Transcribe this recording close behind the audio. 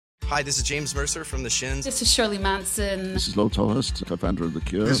Hi, this is James Mercer from The Shins. This is Shirley Manson. This is Lo Tolhurst, co-founder of The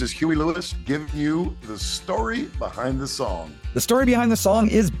Cure. This is Huey Lewis giving you the story behind the song. The Story Behind the Song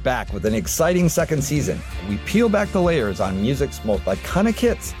is back with an exciting second season. We peel back the layers on music's most iconic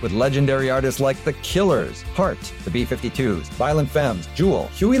hits with legendary artists like The Killers, Heart, the B-52s, Violent Femmes, Jewel,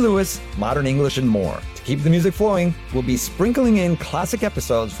 Huey Lewis, Modern English, and more. To keep the music flowing, we'll be sprinkling in classic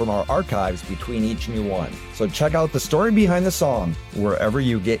episodes from our archives between each new one. So check out The Story Behind the Song wherever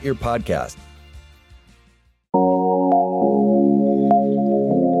you get your podcast.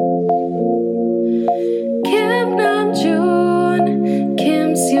 Kim Namjoon,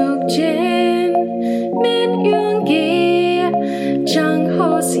 Kim Seok Jin, Min Yoon Gi, Jung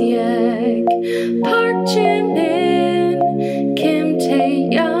Ho Seok, Park Jin Min, Kim Tae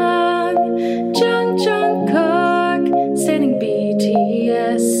Young, Jung Jungkook, standing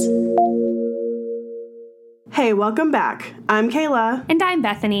BTS. Hey, welcome back. I'm Kayla. And I'm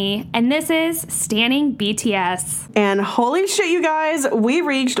Bethany, and this is Standing BTS. And holy shit, you guys, we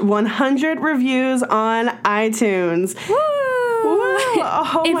reached 100 reviews on iTunes. Woo!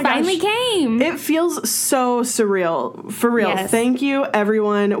 Oh it my gosh. finally came. It feels so surreal. For real. Yes. Thank you,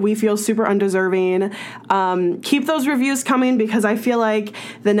 everyone. We feel super undeserving. Keep those reviews coming because I feel like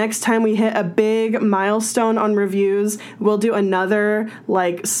the next time we hit a big milestone on reviews, we'll do another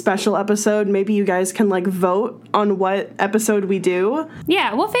special episode. Maybe you guys can vote on what episode we do.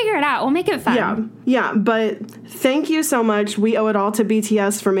 Yeah, we'll figure it out. We'll make it fun. Yeah, but thank you so much. We owe it all to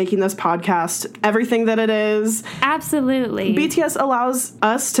BTS for making this podcast everything that it is. Absolutely. BTS allows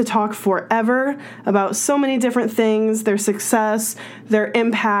us to talk forever about so many different things, their success, their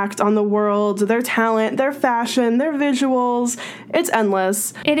impact on the world, their talent, their fashion, their visuals. It's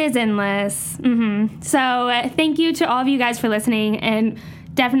endless. It is endless. So thank you to all of you guys for listening, and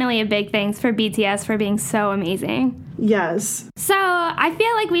definitely a big thanks for BTS for being so amazing. Yes. So I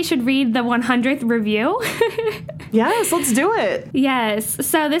feel like we should read the 100th review. Yes, let's do it. Yes.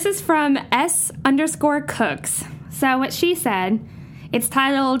 So this is from S_Cooks. So what she said, it's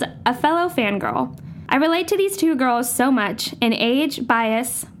titled A Fellow Fangirl. I relate to these two girls so much in age,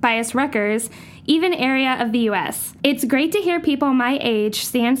 bias Rutgers, even area of the U.S. It's great to hear people my age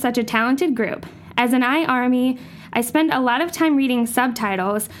stand such a talented group. As an iArmy, I spend a lot of time reading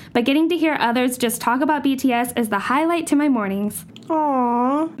subtitles, but getting to hear others just talk about BTS is the highlight to my mornings.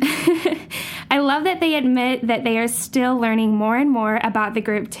 Aww. I love that they admit that they are still learning more and more about the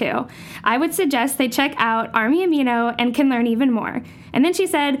group too. I would suggest they check out Army Amino and can learn even more. And then she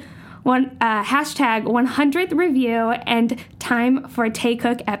said, hashtag 100th review and time for a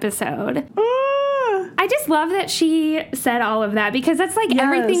Taekook episode. I just love that she said all of that because that's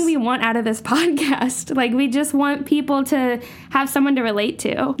everything we want out of this podcast. We just want people to have someone to relate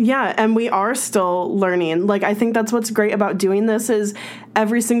to. Yeah, and we are still learning. I think that's what's great about doing this is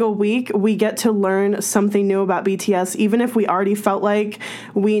every single week we get to learn something new about BTS. Even if we already felt like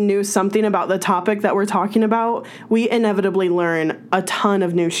we knew something about the topic that we're talking about, we inevitably learn a ton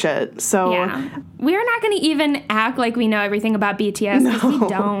of new shit. So yeah. We're not going to even act like we know everything about BTS because we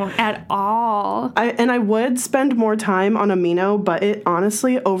don't at all. I would spend more time on Amino, but it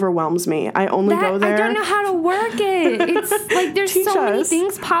honestly overwhelms me. I only go there. I don't know how to work it. It's there's so many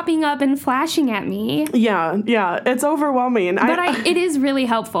things popping up and flashing at me. Yeah, it's overwhelming. But it is really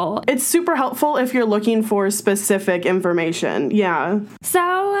helpful. It's super helpful if you're looking for specific information. Yeah.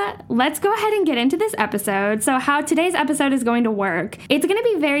 So let's go ahead and get into this episode. So how today's episode is going to work. It's going to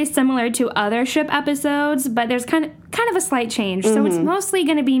be very similar to other ship episodes, but there's kind of a slight change. So it's mostly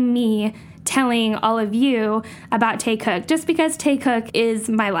going to be me telling all of you about Taekook, just because Taekook is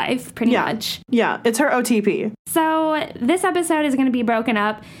my life, pretty much. Yeah, it's her OTP. So this episode is going to be broken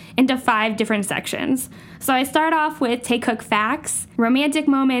up into 5 different sections. So I start off with Taekook facts, romantic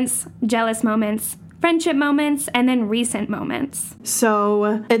moments, jealous moments, friendship moments, and then recent moments.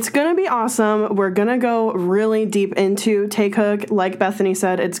 So it's going to be awesome. We're going to go really deep into Taekook. Like Bethany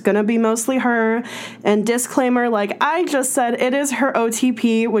said, it's going to be mostly her. And disclaimer, like I just said, it is her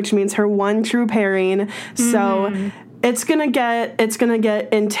OTP, which means her one true pairing. So it's gonna get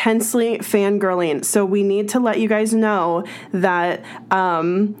intensely fangirling. So we need to let you guys know that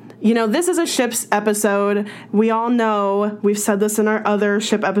this is a ships episode. We all know, we've said this in our other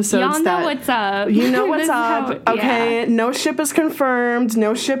ship episodes. Y'all know what's up. You know what's up. Okay, no ship is confirmed.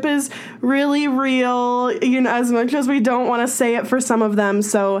 No ship is really real, as much as we don't want to say it for some of them.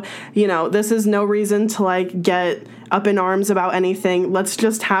 So, this is no reason to get up in arms about anything. Let's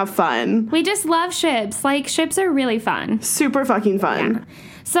just have fun. We just love ships. Ships are really fun. Super fucking fun. Yeah.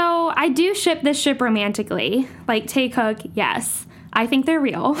 So I do ship this ship romantically. Taekook, yes. I think they're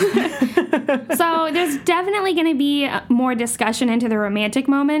real. So there's definitely going to be more discussion into the romantic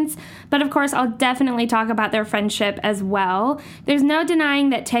moments, but of course I'll definitely talk about their friendship as well. There's no denying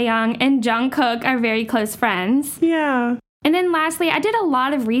that Taehyung and Jungkook are very close friends. Yeah. And then lastly, I did a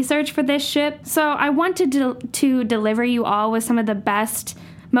lot of research for this ship, so I wanted to deliver you all with some of the best,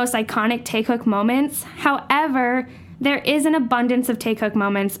 most iconic Taekook moments. However, there is an abundance of Taekook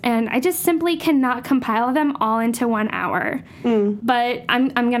moments, and I just simply cannot compile them all into 1 hour. But I'm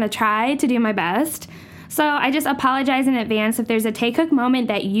going to try to do my best. So I just apologize in advance if there's a Taekook moment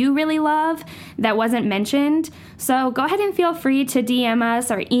that you really love that wasn't mentioned. So go ahead and feel free to DM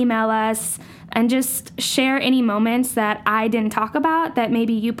us or email us and just share any moments that I didn't talk about that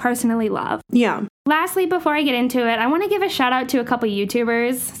maybe you personally love. Yeah. Lastly, before I get into it, I want to give a shout out to a couple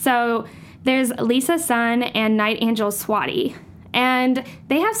YouTubers. So there's Lisa Sun and Night Angel Swati. And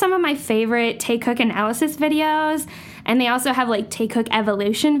they have some of my favorite Taekook analysis videos. And they also have like Taekook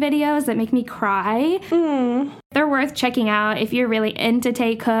evolution videos that make me cry. They're worth checking out if you're really into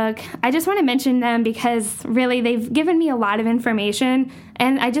Taekook. I just want to mention them because really they've given me a lot of information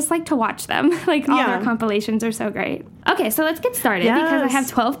and I just like to watch them. Like all their compilations are so great. Okay, so let's get started because I have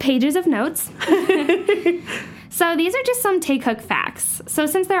 12 pages of notes. So these are just some Taekook facts. So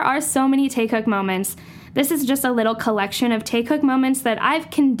since there are so many Taekook moments, this is just a little collection of Taekook moments that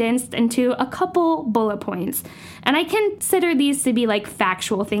I've condensed into a couple bullet points. And I consider these to be like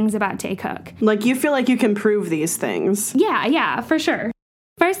factual things about Taekook. Like you feel like you can prove these things. Yeah, for sure.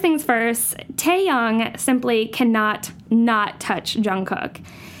 First things first, Taehyung simply cannot not touch Jungkook.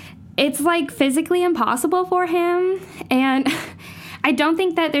 It's like physically impossible for him, and I don't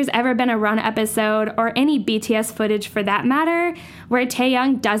think that there's ever been a Run episode or any BTS footage for that matter where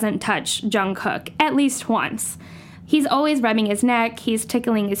Taehyung doesn't touch Jungkook at least once. He's always rubbing his neck, he's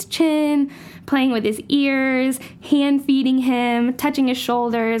tickling his chin, playing with his ears, hand feeding him, touching his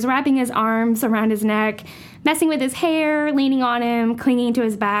shoulders, wrapping his arms around his neck, messing with his hair, leaning on him, clinging to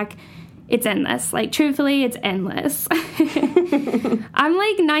his back. It's endless. Like, truthfully, it's endless. I'm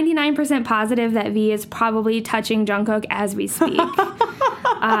like 99% positive that V is probably touching Jungkook as we speak.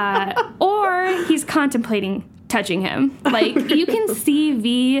 Or he's contemplating touching him. Like, you can see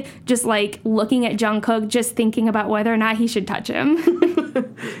V just like looking at Jungkook, just thinking about whether or not he should touch him.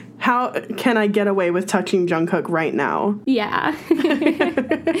 How can I get away with touching Jungkook right now? Yeah.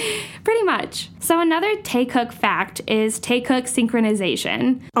 Pretty much. So another Taekook fact is Taekook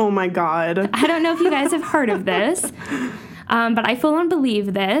synchronization. Oh my god. I don't know if you guys have heard of this, but I full on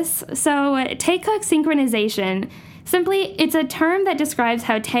believe this. So Taekook synchronization, simply, it's a term that describes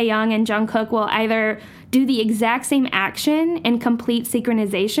how Taehyung and Jungkook will either do the exact same action in complete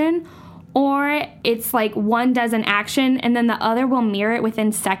synchronization, or it's like one does an action and then the other will mirror it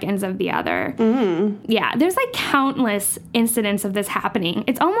within seconds of the other. Yeah, there's like countless incidents of this happening.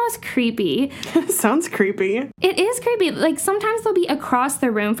 It's almost creepy. Sounds creepy. It is creepy. Like sometimes they'll be across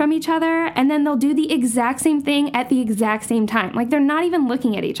the room from each other and then they'll do the exact same thing at the exact same time. Like they're not even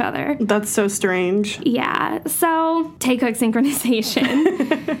looking at each other. That's so strange. Yeah, so Taekook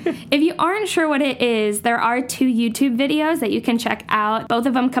synchronization. If you aren't sure what it is, there are 2 YouTube videos that you can check out. Both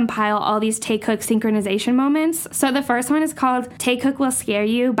of them compile all these Taekook synchronization moments. So the first one is called Taekook Will Scare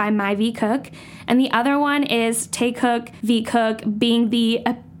You by My V Cook, and the other one is Taekook V Cook being the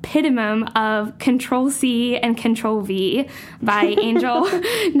epitome of Control C and Control V by Night Angel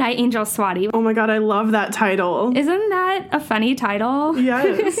Swati. Oh my god, I love that title. Isn't that a funny title?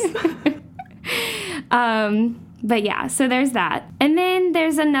 Yes. But yeah, so there's that. And then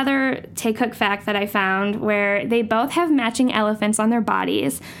there's another Taekook fact that I found where they both have matching elephants on their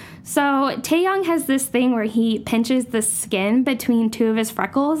bodies. So Taehyung has this thing where he pinches the skin between 2 of his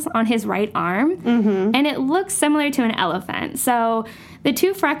freckles on his right arm, and it looks similar to an elephant. So the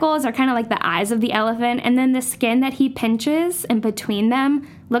 2 freckles are kind of like the eyes of the elephant, and then the skin that he pinches in between them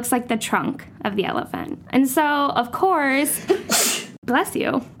looks like the trunk of the elephant. And so, of course, bless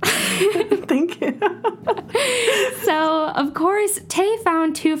you. Thank you. So, of course, Tae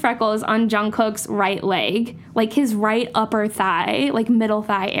found 2 freckles on Jungkook's right leg, like his right upper thigh, like middle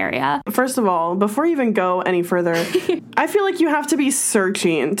thigh area. First of all, before you even go any further, I feel like you have to be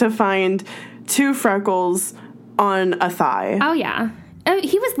searching to find 2 freckles on a thigh. Oh, yeah.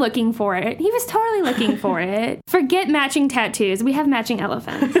 He was looking for it. He was totally looking for it. Forget matching tattoos. We have matching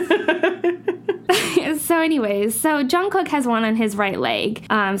elephants. So anyways, so Jungkook has one on his right leg.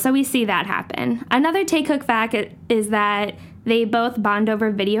 So we see that happen. Another Taekook fact is that They both bond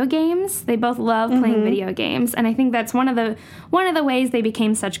over video games. They both love playing video games, and I think that's one of the ways they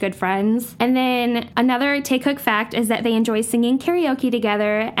became such good friends. And then another Taekook fact is that they enjoy singing karaoke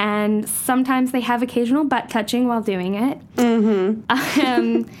together, and sometimes they have occasional butt touching while doing it.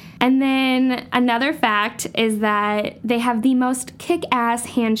 And then another fact is that they have the most kick-ass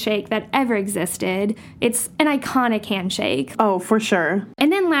handshake that ever existed. It's an iconic handshake. Oh, for sure.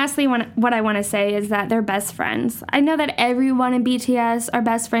 And then lastly, what I want to say is that they're best friends. I know that everyone in BTS are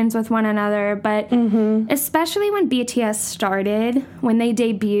best friends with one another, but especially when BTS started, when they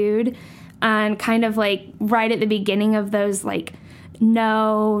debuted, and kind of like right at the beginning of those like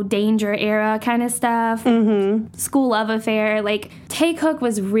no danger era kind of stuff, school love affair, like Taekook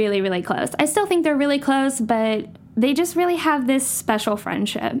was really, really close. I still think they're really close, but they just really have this special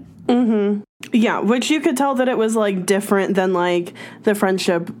friendship. Yeah, which you could tell that it was like different than like the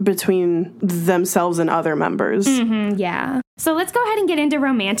friendship between themselves and other members. Yeah. So let's go ahead and get into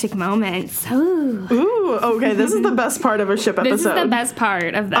romantic moments. Ooh, okay, this is the best part of a ship episode. This is the best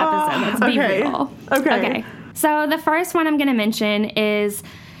part of the episode. Let's be real. Okay. So the first one I'm going to mention is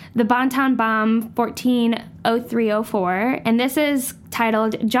the Bantan Bomb 140304, and this is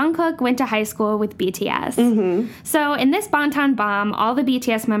titled Jungkook Went to High School with BTS. So in this Bantan Bomb, all the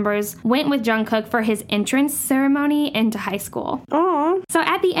BTS members went with Jungkook for his entrance ceremony into high school. Aww. So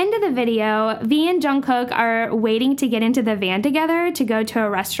at the end of the video, V and Jungkook are waiting to get into the van together to go to a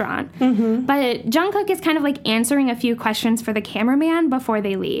restaurant. But Jungkook is kind of like answering a few questions for the cameraman before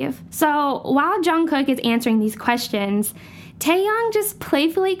they leave. So while Jungkook is answering these questions, Taeyong just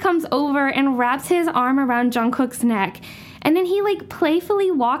playfully comes over and wraps his arm around Jungkook's neck. And then he like playfully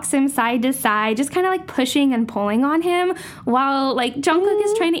walks him side to side, just kind of like pushing and pulling on him while like Jungkook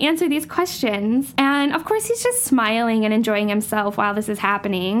is trying to answer these questions. And of course he's just smiling and enjoying himself while this is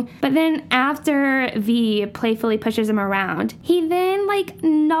happening. But then after V playfully pushes him around, he then like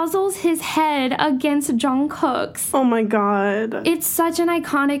nuzzles his head against Jungkook's. Oh my god. It's such an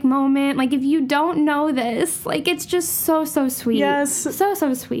iconic moment. Like if you don't know this, like it's just so sweet. Yes.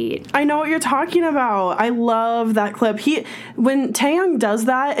 So sweet. I know what you're talking about. I love that clip. When Taeyong does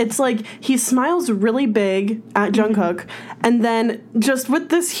that, it's like he smiles really big at Jungkook, and then just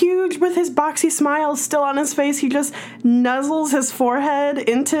with his boxy smile still on his face, he just nuzzles his forehead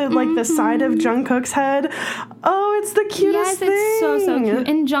into like the side of Jungkook's head. Oh, it's the cutest thing. Yes, it's so cute.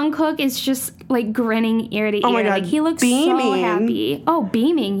 And Jungkook is just like grinning ear to ear. Oh my god, like he looks beaming. so happy. Oh,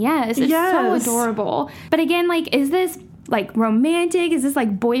 beaming, yes. It's so adorable. But again, like, is this like romantic? Is this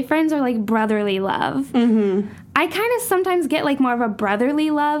like boyfriends or like brotherly love? I kind of sometimes get like more of a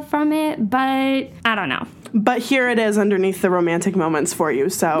brotherly love from it, but I don't know. But here it is underneath the romantic moments for you,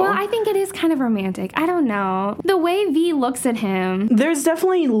 so. Well, I think it is kind of romantic. I don't know. The way V looks at him. There's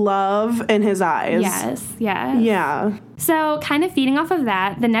definitely love in his eyes. Yes. Yeah. So kind of feeding off of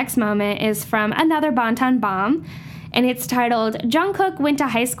that, the next moment is from another Bantan Bomb. And it's titled, Jungkook Went to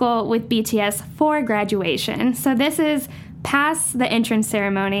High School with BTS for Graduation. So this is past the entrance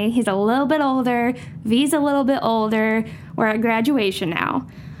ceremony. He's a little bit older. V's a little bit older. We're at graduation now.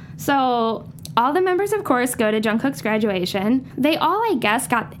 So all the members, of course, go to Jungkook's graduation. They all, I guess,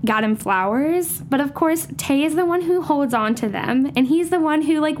 got him flowers. But, of course, Tae is the one who holds on to them. And he's the one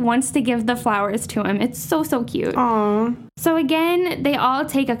who, like, wants to give the flowers to him. It's so cute. Aww. So again, they all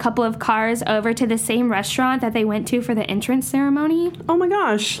take a couple of cars over to the same restaurant that they went to for the entrance ceremony. Oh my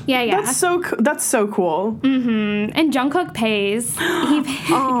gosh. Yeah. That's so cool. And Jungkook pays. He pays.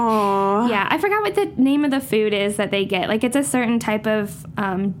 Aww. Yeah, I forgot what the name of the food is that they get. Like, it's a certain type of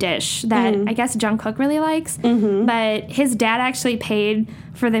dish that I guess Jungkook really likes. But his dad actually paid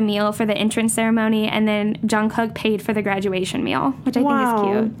for the meal for the entrance ceremony, and then Jungkook paid for the graduation meal, which I think is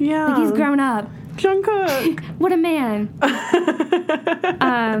cute. Yeah. Like, he's grown up. Jungkook. What a man.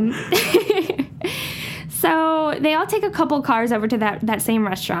 So they all take a couple cars over to that same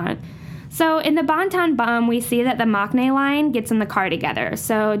restaurant. So in the Bantan Bomb, we see that the Maknae line gets in the car together.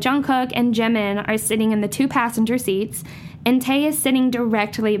 So Jungkook and Jimin are sitting in the 2 passenger seats, and Tae is sitting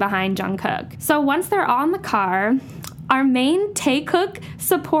directly behind Jungkook. So once they're all in the car, our main Taekook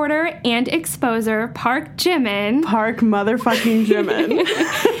supporter and exposer, Park Jimin,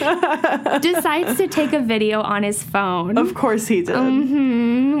 decides to take a video on his phone. Of course he did.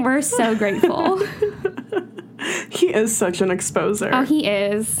 We're so grateful. He is such an exposer. Oh, he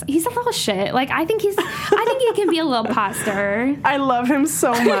is. He's a little shit. Like, I think he can be a little pot stirrer. I love him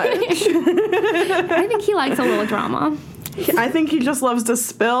so much. I think he likes a little drama. I think he just loves to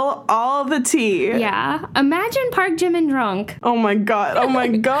spill all the tea. Yeah. Imagine Park Jimin drunk. Oh my god.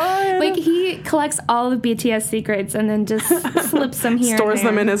 Like, he collects all of BTS secrets and then just slips them here Stores and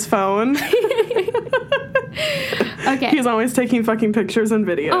there. them in his phone. Okay. He's always taking fucking pictures and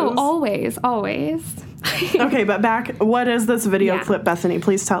videos. Oh, always, always. Okay, but back, what is this video clip, Bethany?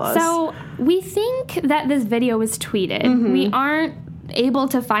 Please tell us. So we think that this video was tweeted. Mm-hmm. We aren't able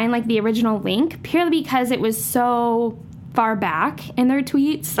to find like the original link purely because it was so far back in their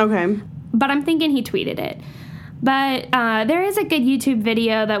tweets. Okay. But I'm thinking he tweeted it. But there is a good YouTube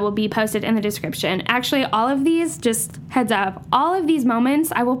video that will be posted in the description. Actually, all of these, just heads up, all of these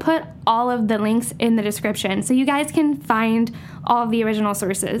moments, I will put all of the links in the description so you guys can find all of the original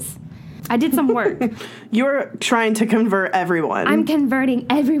sources. I did some work. You're trying to convert everyone. I'm converting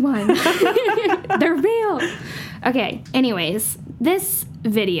everyone. They're real. Okay, anyways, this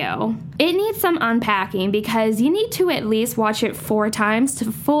video, it needs some unpacking because you need to at least watch it 4 times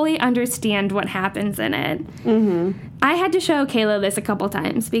to fully understand what happens in it. Mm-hmm. I had to show Kayla this a couple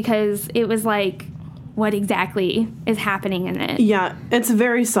times because it was like, what exactly is happening in it? Yeah, it's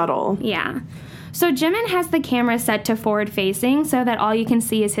very subtle. Yeah. So Jimin has the camera set to forward facing so that all you can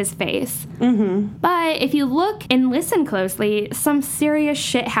see is his face. Mm-hmm. But if you look and listen closely, some serious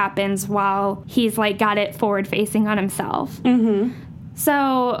shit happens while he's like got it forward facing on himself. Mm-hmm.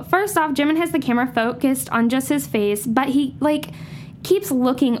 So first off, Jimin has the camera focused on just his face, but he like keeps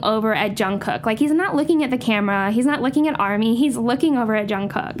looking over at Jungkook. Like, he's not looking at the camera. He's not looking at ARMY. He's looking over at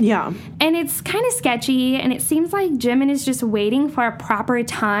Jungkook. Yeah. And it's kind of sketchy, and it seems like Jimin is just waiting for a proper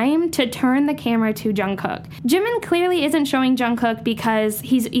time to turn the camera to Jungkook. Jimin clearly isn't showing Jungkook because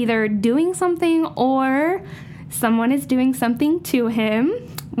he's either doing something or someone is doing something to him.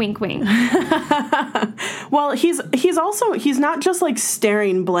 Wink, wink. Well, he's not just like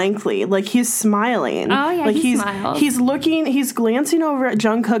staring blankly, like he's smiling. Oh yeah, like he smiles. He's glancing over at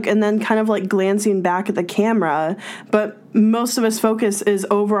Jungkook and then kind of like glancing back at the camera, but most of his focus is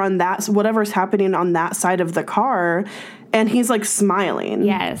over on that, whatever's happening on that side of the car, and he's like smiling.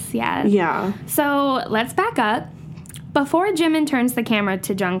 Yes. Yeah. So let's back up. Before Jimin turns the camera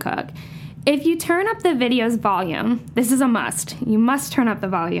to Jungkook, if you turn up the video's volume, this is a must. You must turn up the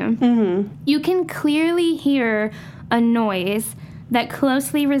volume. Mm-hmm. You can clearly hear a noise that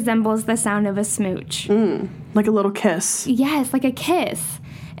closely resembles the sound of a smooch. Like a little kiss. Yes, like a kiss.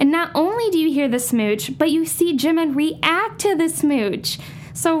 And not only do you hear the smooch, but you see Jimin react to the smooch.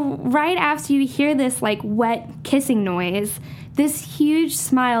 So right after you hear this like wet kissing noise, this huge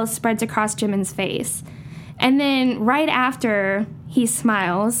smile spreads across Jimin's face. And then right after he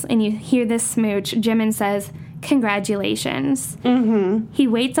smiles and you hear this smooch, Jimin says, "Congratulations." Mm-hmm. He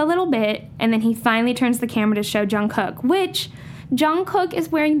waits a little bit, and then he finally turns the camera to show Jungkook, which Jungkook is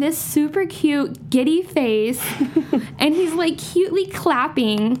wearing this super cute giddy face, and he's like cutely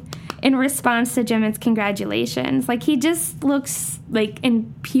clapping in response to Jimin's congratulations. Like, he just looks like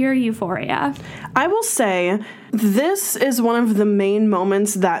in pure euphoria. I will say, this is one of the main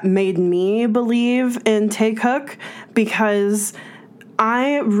moments that made me believe in Taekook, because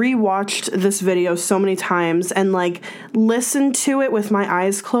I rewatched this video so many times and like listened to it with my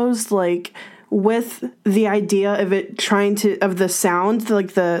eyes closed, like with the idea of it of the sound,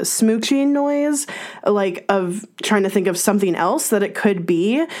 like the smooching noise, like of trying to think of something else that it could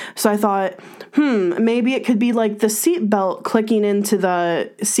be. So I thought, maybe it could be like the seatbelt clicking into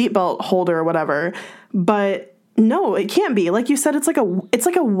the seatbelt holder or whatever. But no, it can't be. Like you said, it's like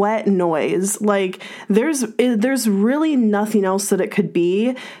a wet noise. Like there's really nothing else that it could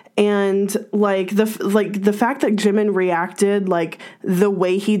be. And like the fact that Jimin reacted like the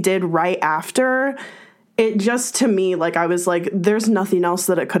way he did right after, it just, to me, like I was like, there's nothing else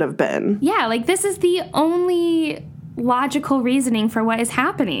that it could have been. Yeah, like this is the only logical reasoning for what is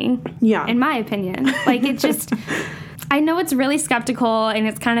happening. Yeah. In my opinion. Like, it just, I know it's really skeptical and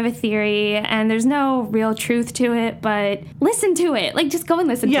it's kind of a theory and there's no real truth to it, but listen to it. Like, just go and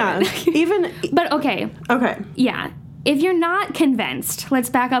listen to it. But okay. Yeah. If you're not convinced, let's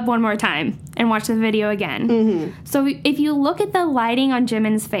back up one more time and watch the video again. Mm-hmm. So if you look at the lighting on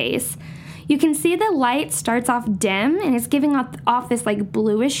Jimin's face, you can see the light starts off dim and it's giving off this like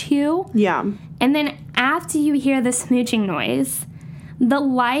bluish hue. Yeah. And then after you hear the smooching noise, the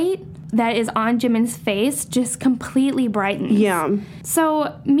light that is on Jimin's face just completely brightens. Yeah.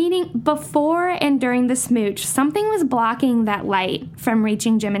 So, meaning before and during the smooch, something was blocking that light from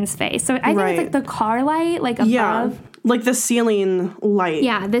reaching Jimin's face. So I think it's like the car light, like above. Yeah. Like the ceiling light.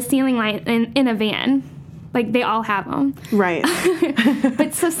 Yeah, the ceiling light in a van. Like, they all have them. Right.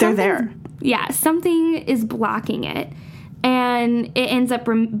 But so they're there. Yeah, something is blocking it. And it ends up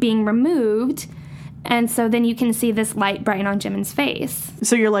being removed. And so then you can see this light brighten on Jimin's face.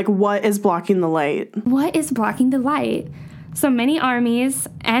 So you're like, what is blocking the light? What is blocking the light? So many armies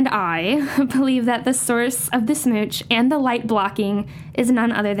and I believe that the source of the smooch and the light blocking is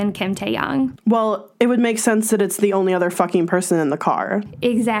none other than Kim Tae-young. Well, it would make sense that it's the only other fucking person in the car.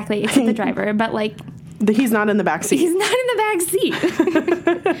 Exactly, except the driver, but like... He's not in the back seat. He's not in the back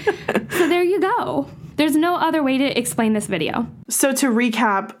seat. So there you go. There's no other way to explain this video. So to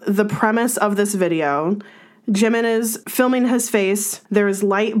recap the premise of this video, Jimin is filming his face. There's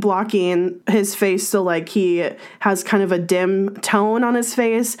light blocking his face, so like he has kind of a dim tone on his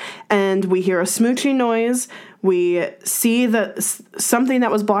face, and we hear a smooching noise. We see that something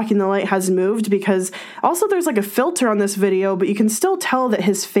that was blocking the light has moved, because also there's like a filter on this video, but you can still tell that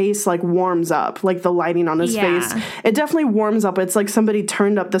his face like warms up, like the lighting on his face. It definitely warms up. It's like somebody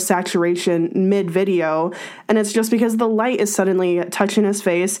turned up the saturation mid-video, and it's just because the light is suddenly touching his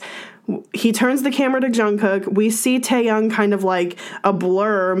face. He turns the camera to Jungkook. We see Taehyung kind of like a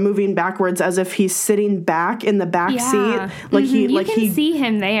blur moving backwards as if he's sitting back in the back seat. Like you can see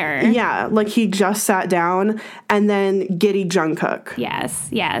him there. Yeah, like he just sat down, and then giddy Jungkook.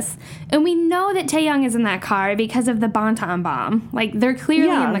 Yes. And we know that Taehyung is in that car because of the Bonton bomb. Like they're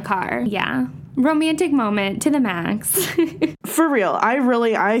clearly in the car. Yeah. Romantic moment to the max. For real.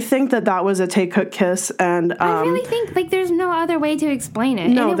 I think that was a Taekook kiss, and I really think like there's no other way to explain it.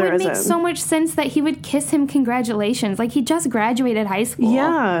 No, and it there would isn't. make so much sense that he would kiss him congratulations. Like he just graduated high school.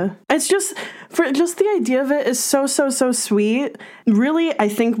 Yeah. It's just the idea of it is so sweet. Really, I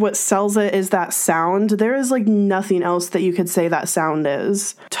think what sells it is that sound. There is like nothing else that you could say that sound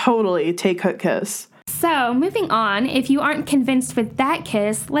is. Totally Taekook kiss. So, moving on, if you aren't convinced with that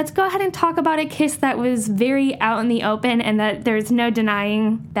kiss, let's go ahead and talk about a kiss that was very out in the open and that there's no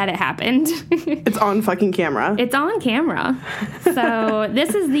denying that it happened. It's on fucking camera. It's on camera. So,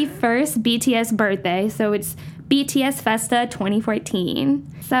 this is the first BTS birthday, so it's BTS Festa 2014.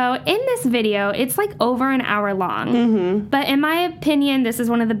 So in this video, it's like over an hour long. But in my opinion, this is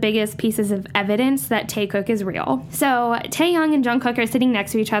one of the biggest pieces of evidence that Taekook is real. So Taehyung and Jungkook are sitting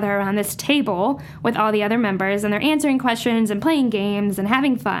next to each other around this table with all the other members, and they're answering questions and playing games and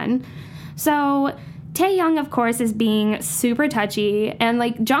having fun. So Taehyung, of course, is being super touchy, and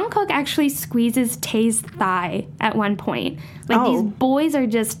like Jungkook actually squeezes Tae's thigh at one point. Like these boys are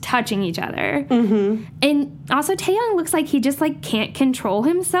just touching each other. And also Taehyung looks like he just like can't control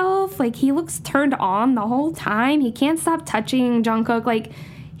himself. Like he looks turned on the whole time. He can't stop touching Jungkook. Like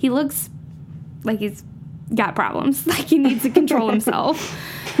he looks like he's got problems. Like he needs to control himself.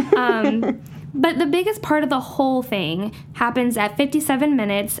 But the biggest part of the whole thing happens at 57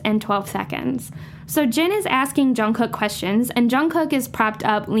 minutes and 12 seconds. So Jin is asking Jungkook questions, and Jungkook is propped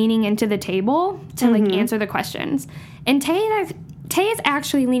up leaning into the table to like answer the questions. And Tae is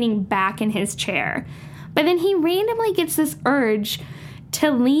actually leaning back in his chair. But then he randomly gets this urge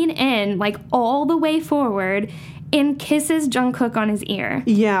to lean in like all the way forward and kisses Jungkook on his ear.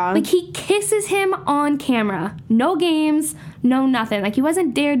 Yeah. Like he kisses him on camera. No games, no nothing. Like he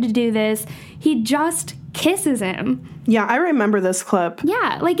wasn't dared to do this. He just kisses him. Yeah, I remember this clip.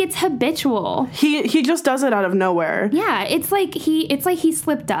 Yeah, like it's habitual. He just does it out of nowhere. Yeah, it's like he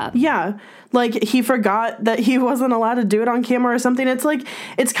slipped up. Yeah. Like he forgot that he wasn't allowed to do it on camera or something. It's like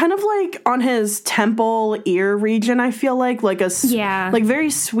it's kind of like on his temple ear region, I feel like like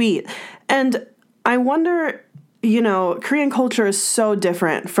very sweet. And I wonder, you know, Korean culture is so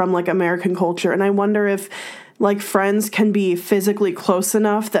different from like American culture, and I wonder if like friends can be physically close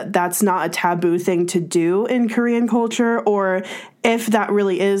enough that that's not a taboo thing to do in Korean culture, or if that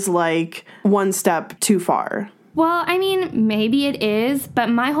really is like one step too far. Well, I mean, maybe it is, but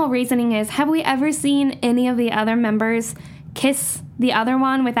my whole reasoning is, have we ever seen any of the other members kiss the other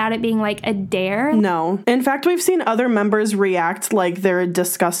one without it being like a dare? No. In fact, we've seen other members react like they're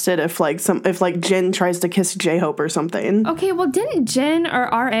disgusted if Jin tries to kiss J-Hope or something. Okay, well, didn't Jin or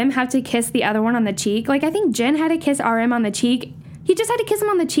RM have to kiss the other one on the cheek? Like, I think Jin had to kiss RM on the cheek. He just had to kiss him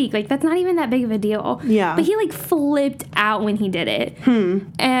on the cheek. Like, that's not even that big of a deal. Yeah. But he, like, flipped out when he did it.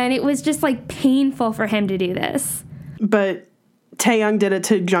 And it was just, like, painful for him to do this. But Taehyung did it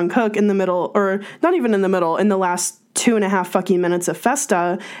to Jungkook in the middle, or not even in the middle, in the last 2.5 fucking minutes of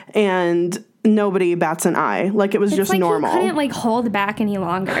Festa, and nobody bats an eye. Like, it was just like normal. He couldn't, like, hold back any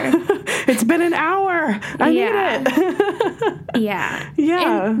longer. It's been an hour. I need it. Yeah.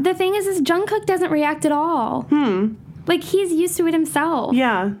 Yeah. And the thing is Jungkook doesn't react at all. Like, he's used to it himself.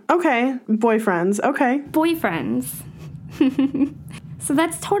 Yeah. Okay. Boyfriends. Okay. Boyfriends. So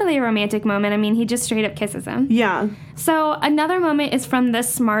that's totally a romantic moment. I mean, he just straight up kisses him. Yeah. So another moment is from the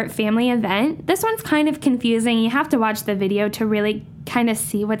Smart Family event. This one's kind of confusing. You have to watch the video to really kind of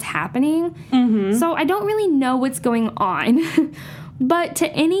see what's happening. So I don't really know what's going on. But to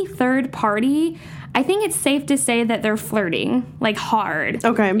any third party, I think it's safe to say that they're flirting, like hard.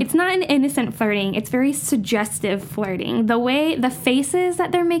 Okay. It's not an innocent flirting. It's very suggestive flirting. The way, the faces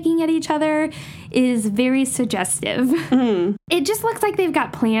that they're making at each other is very suggestive. Mm. It just looks like they've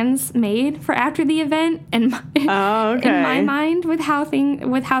got plans made for after the event, and in my mind, with how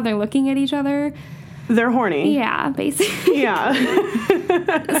they're looking at each other. They're horny. Yeah, basically. Yeah.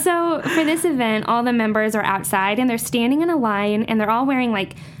 So for this event, all the members are outside and they're standing in a line and they're all wearing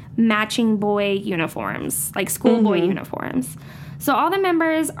like matching boy uniforms, like schoolboy uniforms. So all the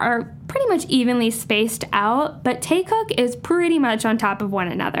members are pretty much evenly spaced out, but Taekook is pretty much on top of one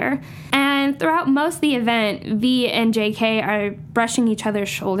another. And throughout most of the event, V and JK are brushing each other's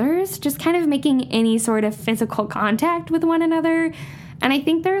shoulders, just kind of making any sort of physical contact with one another. And I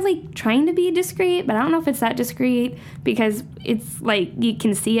think they're, like, trying to be discreet, but I don't know if it's that discreet because it's, like, you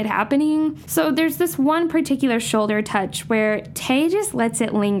can see it happening. So there's this one particular shoulder touch where Tae just lets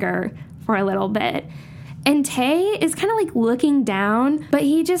it linger for a little bit. And Tae is kind of, like, looking down, but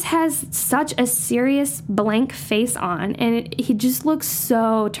he just has such a serious blank face on. And he just looks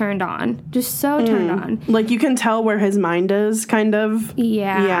so turned on. Just so turned on. Like, you can tell where his mind is, kind of.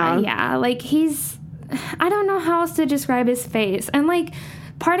 Yeah. Like, I don't know how else to describe his face. And, like,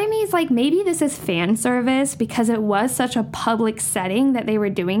 part of me is like, maybe this is fan service because it was such a public setting that they were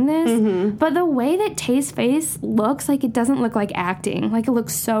doing this. Mm-hmm. But the way that Tae's face looks, like, it doesn't look like acting. Like, it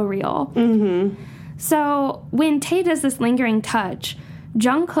looks so real. Mm-hmm. So when Tae does this lingering touch,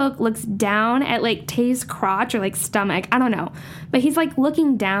 Jungkook looks down at, like, Tae's crotch or, like, stomach. I don't know. But he's, like,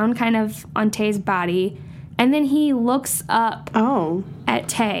 looking down kind of on Tae's body. And then he looks up at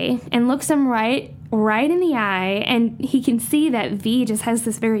Tae and looks him right in the eye, and he can see that V just has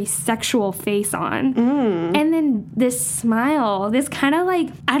this very sexual face on. And then this smile, this kind of like,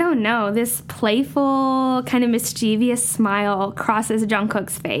 I don't know, this playful, kind of mischievous smile crosses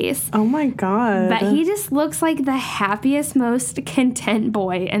Jungkook's face. Oh my God. But he just looks like the happiest, most content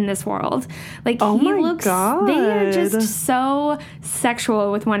boy in this world. Like, they are just so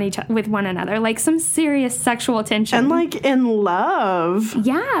sexual with one another, like some serious sexual tension. And like in love.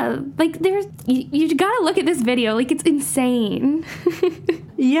 Yeah, like there's, you gotta look at this video. Like, it's insane.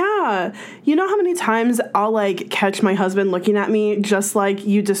 Yeah. You know how many times I'll, like, catch my husband looking at me just like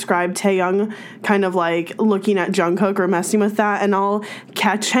you described Taeyoung, kind of, like, looking at Jungkook or messing with that, and I'll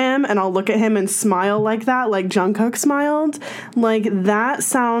catch him and I'll look at him and smile like that, like Jungkook smiled. Like, that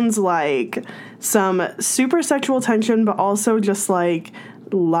sounds like some super sexual tension, but also just, like,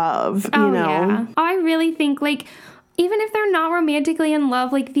 love, you know? Yeah. I really think, like, even if they're not romantically in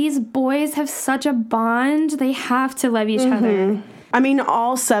love, like, these boys have such a bond. They have to love each other. I mean,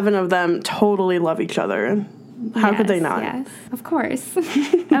 all 7 of them totally love each other. How could they not? Yes, of course.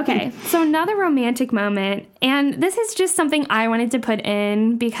 Okay, so another romantic moment, and this is just something I wanted to put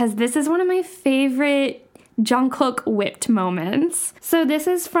in because this is one of my favorite Jungkook whipped moments. So this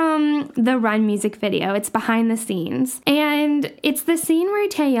is from the Run music video. It's behind the scenes. And it's the scene where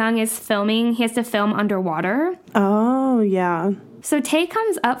Taeyoung is filming. He has to film underwater. Oh, yeah. So Tae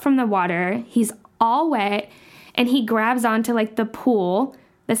comes up from the water. He's all wet. And he grabs onto, like, the pool,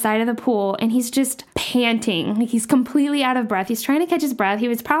 the side of the pool, and he's just panting. Like, he's completely out of breath. He's trying to catch his breath. He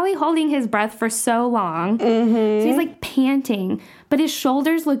was probably holding his breath for so long. So he's, like, panting. But his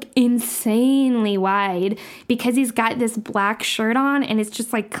shoulders look insanely wide because he's got this black shirt on and it's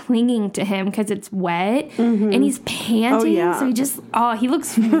just, like, clinging to him because it's wet. And he's panting. Oh, yeah. So he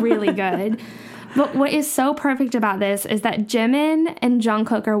looks really good. But what is so perfect about this is that Jimin and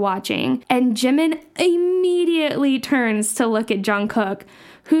Jungkook are watching, and Jimin immediately turns to look at Jungkook,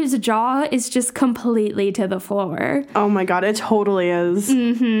 whose jaw is just completely to the floor. Oh my God, it totally is.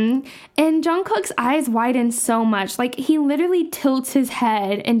 And Jungkook's eyes widen so much, like he literally tilts his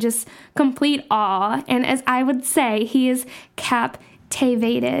head in just complete awe, and as I would say, he is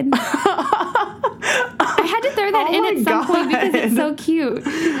captivated. I had to throw that in at some point because it's so cute.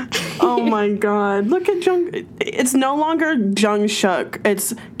 Oh my God. Look at Jung. It's no longer Jungshook.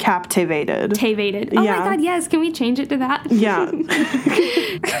 It's captivated. Taevated. Oh my God, yes. Can we change it to that? Yeah.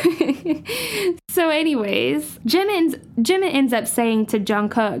 So anyways, Jimin ends up saying to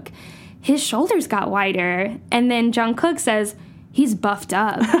Jungkook, his shoulders got wider. And then Jungkook says, he's buffed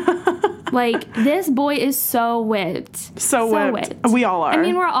up. Like, this boy is so whipped. So whipped. We all are. I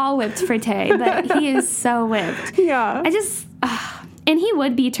mean, we're all whipped for Tae, but he is so whipped. Yeah. And he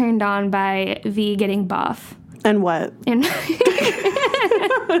would be turned on by V getting buff. And what? And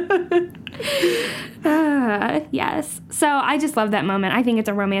yes. So I just love that moment. I think it's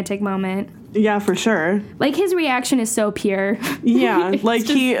a romantic moment. Yeah, for sure. Like, his reaction is so pure. Yeah. Like,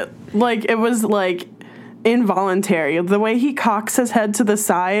 it was like involuntary. The way he cocks his head to the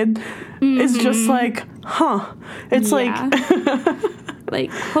side is just like, huh. It's like... like,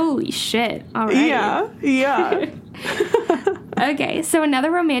 holy shit. All right. Yeah. Okay, so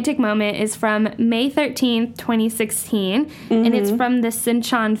another romantic moment is from May 13th, 2016, and it's from the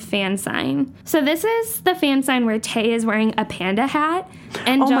Sinchon fan sign. So this is the fan sign where Tae is wearing a panda hat,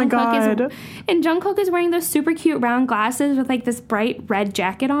 and Jungkook is wearing those super cute round glasses with like this bright red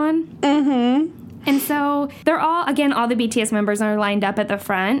jacket on. And so they're all the BTS members are lined up at the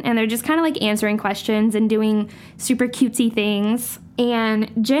front, and they're just kind of like answering questions and doing super cutesy things. And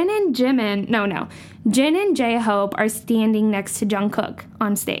Jin and J-Hope are standing next to Jungkook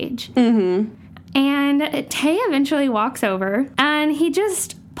on stage. And Tae eventually walks over, and he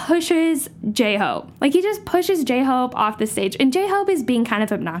just pushes J-Hope. Like, he just pushes J-Hope off the stage. And J-Hope is being kind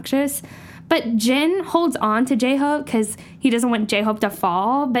of obnoxious. But Jin holds on to J-Hope because he doesn't want J-Hope to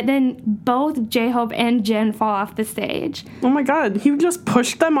fall. But then both J-Hope and Jin fall off the stage. Oh my god, he just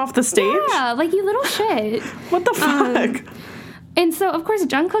pushed them off the stage? Yeah, like, you little shit. What the fuck? And so, of course,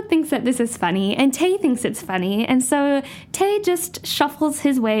 Jungkook thinks that this is funny, and Tae thinks it's funny. And so Tae just shuffles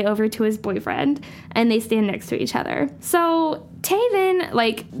his way over to his boyfriend, and they stand next to each other. So Tae then,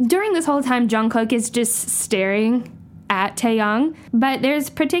 like, during this whole time, Jungkook is just staring at Taehyung. But there's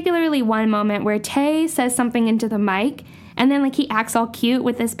particularly one moment where Tae says something into the mic, and then, like, he acts all cute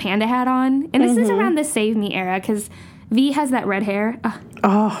with this panda hat on. And this is around the Save Me era, because V has that red hair.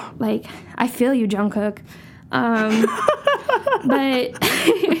 Like, I feel you, Jungkook. But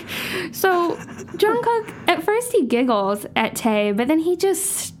so Jungkook, at first he giggles at Tae, but then he just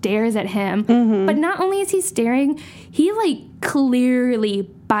stares at him. But not only is he staring, he like clearly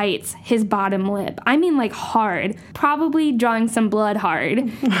bites his bottom lip. I mean, like, hard. Probably drawing some blood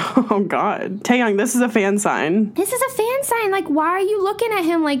hard. Oh, God. Taehyung, this is a fan sign. This is a fan sign. Like, why are you looking at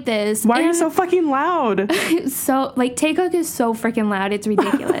him like this? Why are you so fucking loud? So, like, Taekook is so freaking loud. It's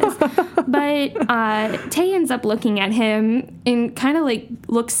ridiculous. But Tae ends up looking at him and kind of, like,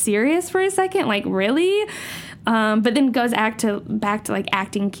 looks serious for a second. Like, really? But then goes back to, like,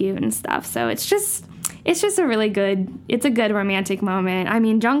 acting cute and stuff. So it's just a really good, it's a good romantic moment. I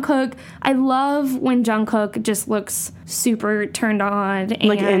mean, Jungkook, I love when Jungkook just looks super turned on and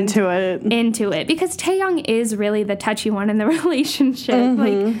like into it because Taehyung is really the touchy one in the relationship.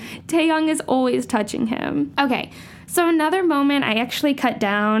 Like, Taehyung is always touching him. Okay, so another moment I actually cut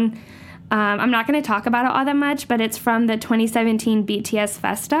down. I'm not going to talk about it all that much, but it's from the 2017 BTS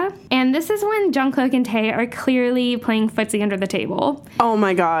Festa. And this is when Jungkook and Tae are clearly playing footsie under the table. Oh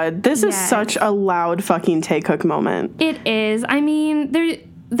my god. This is such a loud fucking Taekook moment. It is. I mean,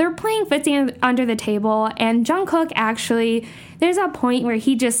 they're playing footsie under the table, and Jungkook actually, there's a point where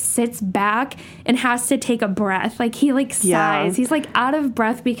he just sits back and has to take a breath. Like, he, like, sighs. Yeah. He's, like, out of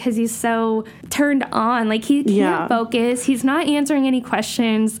breath because he's so turned on. Like, he can't focus. He's not answering any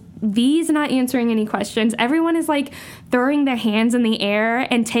questions. V's not answering any questions. Everyone is, like, throwing their hands in the air,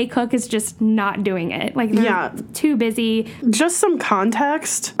 and Taekook is just not doing it. Like, they're too busy. Just some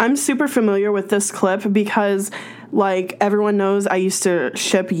context. I'm super familiar with this clip because, like, everyone knows I used to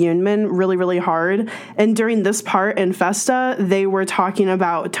ship Yoonmin really, really hard. And during this part in Festa, they were talking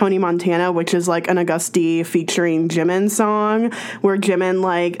about Tony Montana, which is, like, an Augusti featuring Jimin song, where Jimin,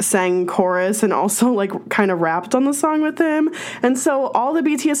 like, sang chorus and also, like, kind of rapped on the song with him. And so all the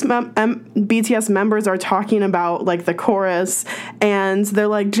BTS members are talking about, like, the chorus, and they're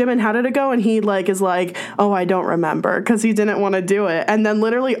like, Jimin, how did it go? And he, like, is like, oh, I don't remember, because he didn't want to do it. And then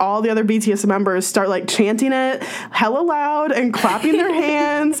literally all the other BTS members start, like, chanting it hella loud and clapping their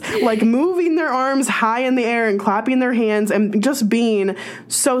hands, like, moving their arms high in the air and clapping their hands and just being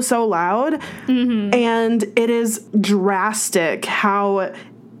so loud. And it is drastic how,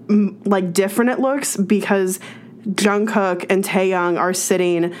 like, different it looks, because Jungkook and Taehyung are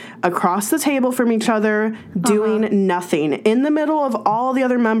sitting across the table from each other, doing nothing, in the middle of all the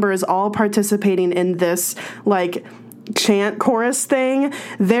other members all participating in this, like, chant chorus thing.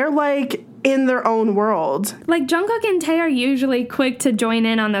 They're, like, in their own world. Like, Jungkook and Tae are usually quick to join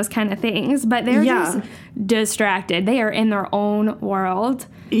in on those kind of things, but they're just distracted. They are in their own world.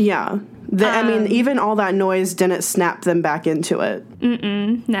 Yeah. I mean, even all that noise didn't snap them back into it.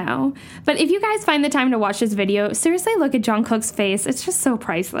 No. But if you guys find the time to watch this video, seriously look at Jungkook's face. It's just so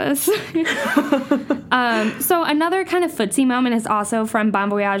priceless. So another kind of footsie moment is also from Bon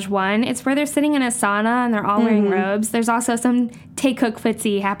Voyage 1. It's where they're sitting in a sauna and they're all wearing robes. There's also some Taekook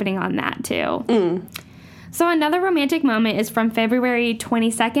footsie happening on that too. So another romantic moment is from February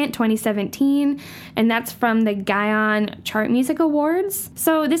 22nd, 2017, and that's from the Gaon Chart Music Awards.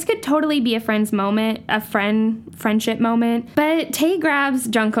 So this could totally be a friend's moment, a friendship moment, but Tae grabs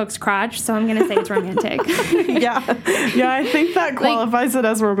Jungkook's crotch, so I'm going to say it's romantic. Yeah, I think that qualifies it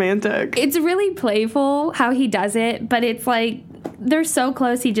as romantic. It's really playful how he does it, but it's like, they're so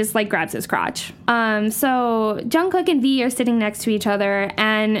close, he just, like, grabs his crotch. So Jungkook and V are sitting next to each other,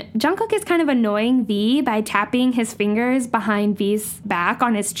 and Jungkook is kind of annoying V by tapping his fingers behind V's back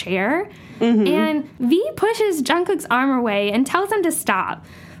on his chair. And V pushes Jungkook's arm away and tells him to stop.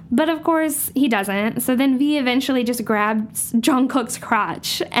 But, of course, he doesn't. So then V eventually just grabs Jungkook's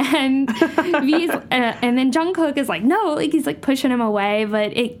crotch. And and then Jungkook is like, no, like, he's, like, pushing him away.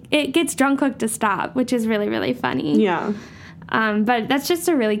 But it gets Jungkook to stop, which is really, really funny. Yeah. But that's just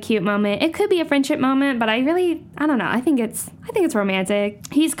a really cute moment. It could be a friendship moment, but I don't know. I think it's romantic.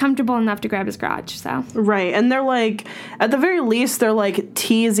 He's comfortable enough to grab his crotch, so. Right. And they're like, at the very least, they're like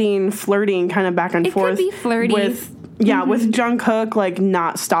teasing, flirting kind of back and forth. It could be flirty. With Jungkook, like,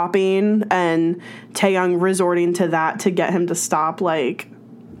 not stopping and Taehyung resorting to that to get him to stop, like,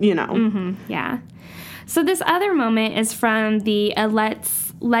 you know. Yeah. So this other moment is from the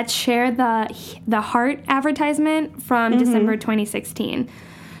Let's Share the Heart advertisement from December 2016.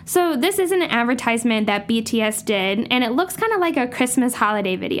 So this is an advertisement that BTS did, and it looks kind of like a Christmas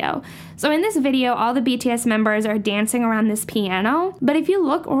holiday video. So in this video, all the BTS members are dancing around this piano, but if you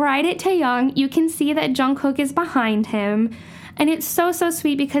look right at Taehyung, you can see that Jungkook is behind him. And it's so, so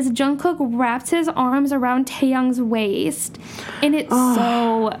sweet because Jungkook wraps his arms around Taehyung's waist. And it's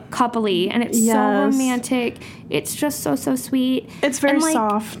so coupley. And it's so romantic. It's just so, so sweet. It's very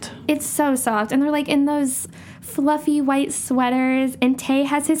soft. It's so soft. And they're like in those fluffy white sweaters. And Tae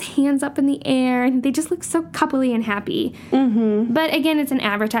has his hands up in the air. And they just look so coupley and happy. But again, it's an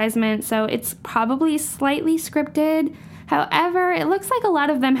advertisement. So it's probably slightly scripted. However, it looks like a lot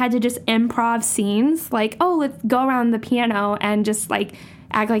of them had to just improv scenes, like, oh, let's go around the piano and just, like,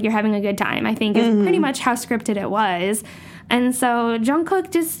 act like you're having a good time, I think is pretty much how scripted it was. And so Jungkook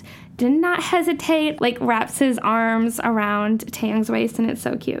just did not hesitate, like, wraps his arms around Taehyung's waist, and it's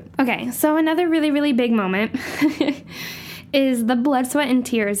so cute. Okay, so another really, really big moment is the Blood, Sweat, and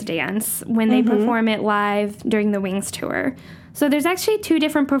Tears dance when they perform it live during the Wings tour. So there's actually 2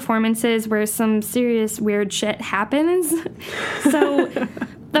 different performances where some serious weird shit happens. So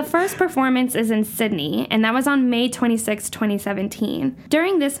the first performance is in Sydney, and that was on May 26, 2017.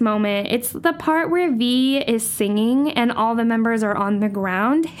 During this moment, it's the part where V is singing and all the members are on the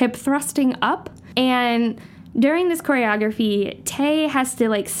ground, hip thrusting up. And during this choreography, Tae has to,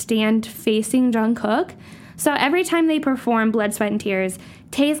 like, stand facing Jungkook. So every time they perform Blood, Sweat, and Tears,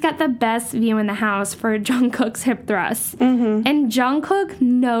 Tae's got the best view in the house for Jungkook's hip thrusts. And Jungkook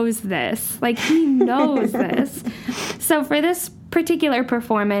knows this. Like, he knows this. So for this particular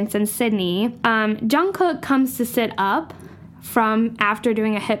performance in Sydney, Jungkook comes to sit up from after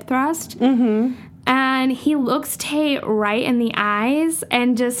doing a hip thrust. And he looks Tae right in the eyes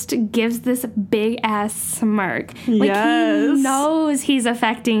and just gives this big-ass smirk. Like, he knows he's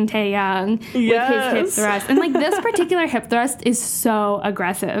affecting Taehyung with his hip thrust. And, like, this particular hip thrust is so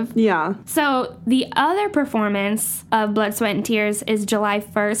aggressive. Yeah. So the other performance of Blood, Sweat, and Tears is July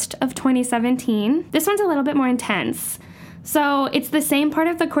 1st of 2017. This one's a little bit more intense. So it's the same part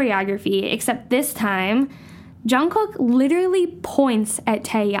of the choreography, except this time Jungkook literally points at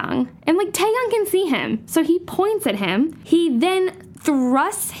Taehyung. And, like, Taehyung can see him. So he points at him. He then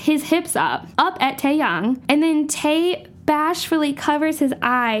thrusts his hips up at Taehyung. And then Tae bashfully covers his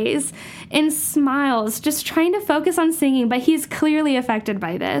eyes and smiles, just trying to focus on singing, but he's clearly affected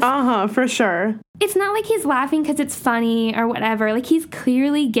by this. For sure. It's not like he's laughing because it's funny or whatever. Like, he's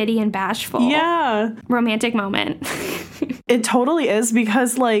clearly giddy and bashful. Yeah. Romantic moment. It totally is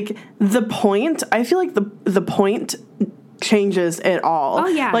because, like, the point, I feel like the point changes it all. Oh,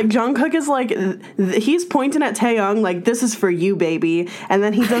 yeah. Like, Jungkook is like, he's pointing at Taehyung, like, this is for you, baby. And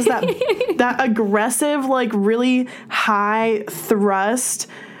then he does that that aggressive, like, really high thrust.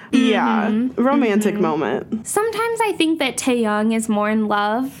 Yeah, romantic moment. Sometimes I think that Taehyung is more in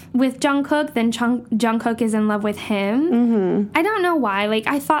love with Jungkook than Jungkook is in love with him. I don't know why. Like,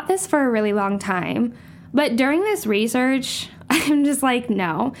 I thought this for a really long time. But during this research, I'm just like,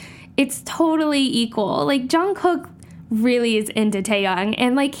 no, it's totally equal. Like, Jungkook really is into Taehyung.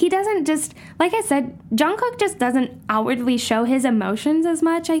 And, like, he doesn't just, like I said, Jungkook just doesn't outwardly show his emotions as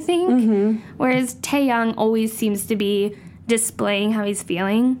much, I think. Whereas Taehyung always seems to be displaying how he's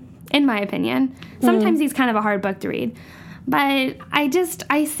feeling, in my opinion. Sometimes he's kind of a hard book to read. But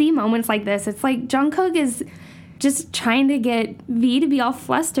I see moments like this. It's like Jungkook is just trying to get V to be all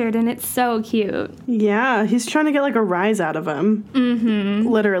flustered, and it's so cute. Yeah, he's trying to get like a rise out of him. Mm-hmm.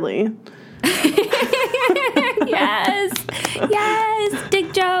 Literally. Yes,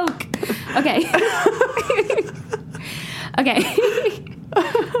 dick joke. Okay. Okay.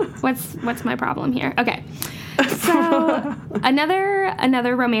 What's my problem here? Okay. So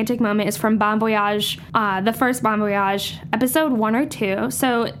another romantic moment is from Bon Voyage, the first Bon Voyage, episode 1 or 2.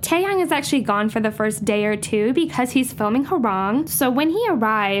 So Taehyung is actually gone for the first day or two because he's filming Hwarang. So when he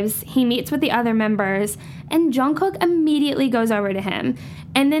arrives, he meets with the other members, and Jungkook immediately goes over to him.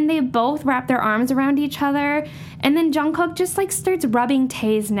 And then they both wrap their arms around each other, and then Jungkook just like starts rubbing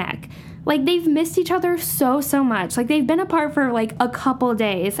Tae's neck. Like, they've missed each other so much. Like, they've been apart for, like, a couple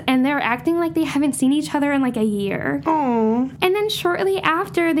days, and they're acting like they haven't seen each other in, like, a year. Aww. And then shortly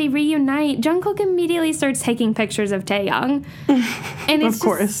after they reunite, Jungkook immediately starts taking pictures of Taehyung. And it's of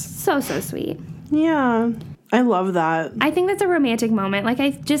course. Just so sweet. Yeah. I love that. I think that's a romantic moment. Like,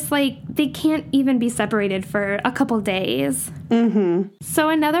 I just, like, they can't even be separated for a couple days. Mm-hmm. So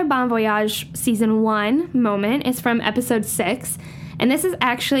another Bon Voyage Season 1 moment is from episode 6. And this is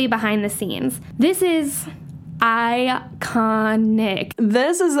actually behind the scenes. This is iconic.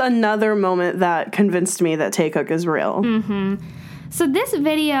 This is another moment that convinced me that Taekook is real. Mm-hmm. So this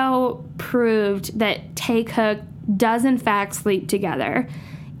video proved that Taekook does in fact sleep together.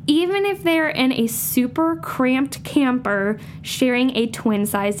 Even if they're in a super cramped camper sharing a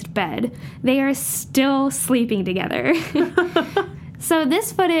twin-sized bed, they are still sleeping together. So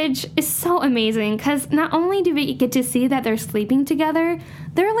this footage is so amazing because not only do we get to see that they're sleeping together,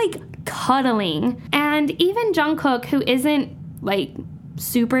 they're like cuddling. And even Jungkook, who isn't like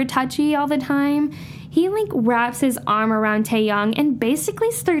super touchy all the time, he like wraps his arm around Taehyung and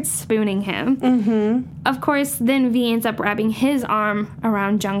basically starts spooning him. Mm-hmm. Of course, then V ends up wrapping his arm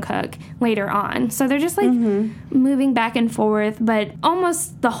around Jungkook later on. So they're just like moving back and forth, but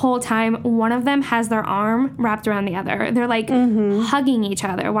almost the whole time, one of them has their arm wrapped around the other. They're like hugging each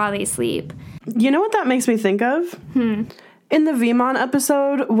other while they sleep. You know what that makes me think of? In the Vmon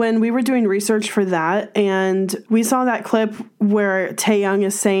episode, when we were doing research for that, and we saw that clip where Taehyung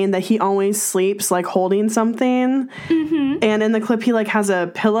is saying that he always sleeps like holding something. Mm-hmm. And in the clip, he like has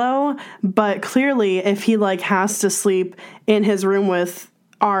a pillow, but clearly if he like has to sleep in his room with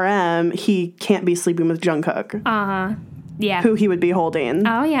RM, he can't be sleeping with Jungkook. Yeah. Who he would be holding.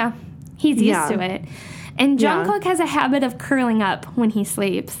 Oh, yeah. He's used to it. And Jungkook has a habit of curling up when he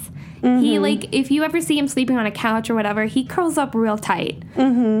sleeps. He, like, if you ever see him sleeping on a couch or whatever, he curls up real tight.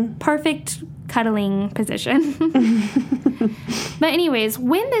 Perfect cuddling position. But anyways,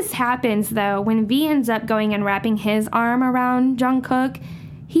 when this happens, though, when V ends up going and wrapping his arm around Jungkook,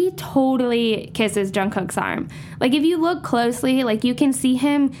 he totally kisses Jungkook's arm. Like, if you look closely, like, you can see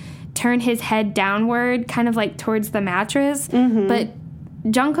him turn his head downward, kind of, like, towards the mattress. But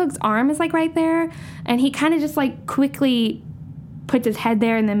Jungkook's arm is, like, right there, and he kind of just, like, quickly puts his head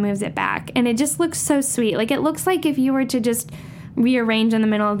there and then moves it back. And it just looks so sweet. Like, it looks like if you were to just rearrange in the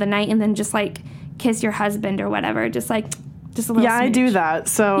middle of the night and then just, like, kiss your husband or whatever. Just a little smooch. I do that.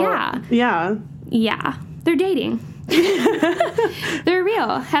 So, yeah. They're dating. They're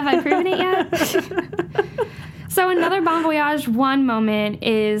real. Have I proven it yet? So another Bon Voyage 1 moment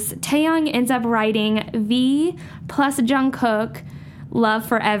is Taehyung ends up writing V plus Jungkook love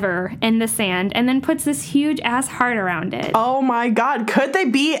forever in the sand, and then puts this huge ass heart around it. Oh my god, could they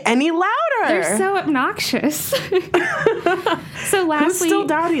be any louder? They're so obnoxious. So lastly, who's still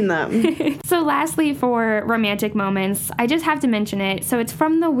doubting them? So lastly, for romantic moments, I just have to mention it. So it's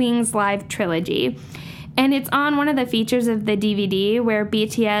from the Wings Live trilogy. And it's on one of the features of the DVD where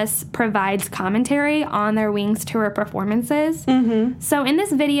BTS provides commentary on their Wings tour performances. So in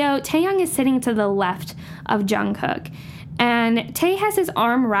this video, Taehyung is sitting to the left of Jungkook. And Tae has his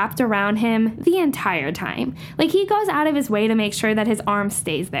arm wrapped around him the entire time. Like, he goes out of his way to make sure that his arm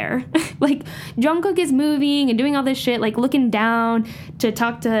stays there. Like, Jungkook is moving and doing all this shit, like, looking down to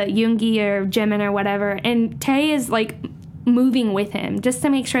talk to Yoongi or Jimin or whatever. And Tae is, like, moving with him just to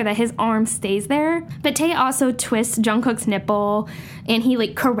make sure that his arm stays there. But Tae also twists Jungkook's nipple, and he,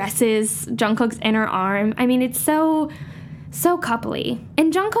 like, caresses Jungkook's inner arm. I mean, it's so coupley.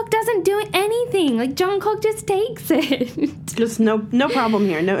 And Jungkook doesn't do anything. Like, Jungkook just takes it. Just no problem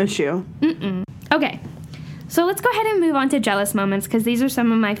here. No issue. Okay. So let's go ahead and move on to jealous moments, because these are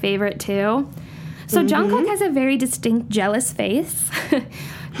some of my favorite, too. So Jungkook has a very distinct jealous face.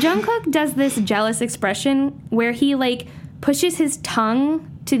 Jungkook does this jealous expression where he, like, pushes his tongue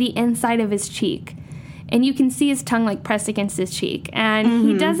to the inside of his cheek. And you can see his tongue, like, pressed against his cheek. And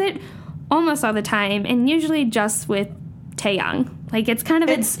he does it almost all the time, and usually just with Taehyung. Like, it's kind of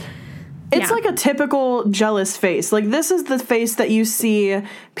It's Yeah. like a typical jealous face. Like, this is the face that you see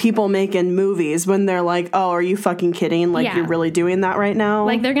people make in movies when they're like, oh, are you fucking kidding? Like, Yeah. you're really doing that right now?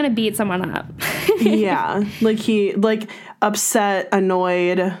 Like, they're gonna beat someone up. yeah. Like, upset,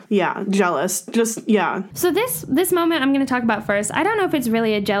 annoyed. Yeah. Jealous. Just, yeah. So this moment I'm going to talk about first. I don't know if it's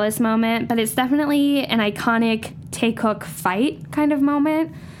really a jealous moment, but it's definitely an iconic Taekook fight kind of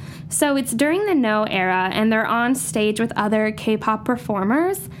moment. So it's during the No era, and they're on stage with other K-pop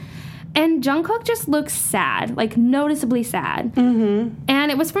performers, and Jungkook just looks sad, like noticeably sad. Mm-hmm.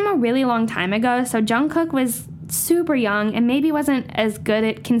 And it was from a really long time ago, so Jungkook was super young and maybe wasn't as good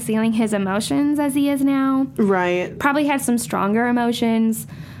at concealing his emotions as he is now. Right. Probably had some stronger emotions.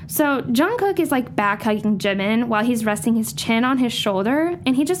 So Jungkook is like back hugging Jimin while he's resting his chin on his shoulder,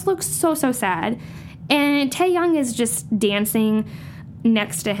 and he just looks so sad. And Taeyoung is just dancing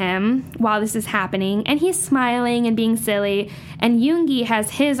next to him while this is happening, and he's smiling and being silly, and Yoongi has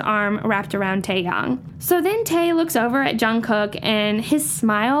his arm wrapped around Taeyoung. So then Tae looks over at Jungkook, and his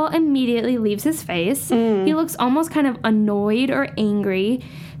smile immediately leaves his face. He looks almost kind of annoyed or angry,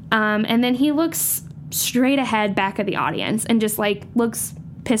 and then he looks straight ahead back at the audience and just like looks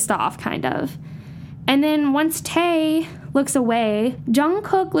pissed off kind of. And then once Tae looks away,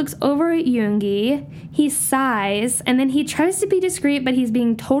 Jungkook looks over at Yoongi, he sighs, and then he tries to be discreet, but he's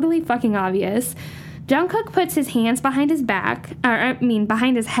being totally fucking obvious. Jungkook puts his hands behind his back,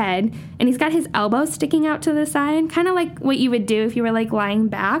 behind his head, and he's got his elbows sticking out to the side, kind of like what you would do if you were like lying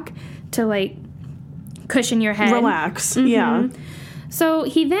back to like cushion your head. Relax. Yeah. So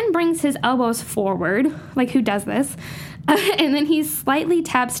he then brings his elbows forward, like who does this? And then he slightly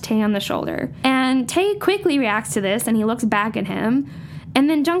taps Tae on the shoulder. And Tae quickly reacts to this, and he looks back at him. And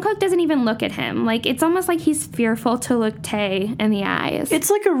then Jungkook doesn't even look at him. Like, it's almost like he's fearful to look Tae in the eyes.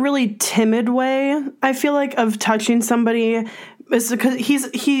 It's like a really timid way, I feel like, of touching somebody. It's because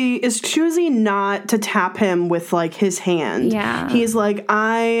he is choosing not to tap him with, like, his hand. Yeah. He's like,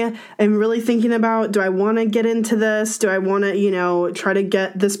 I am really thinking about, do I want to get into this? Do I want to, try to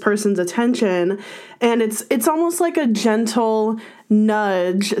get this person's attention? And it's almost like a gentle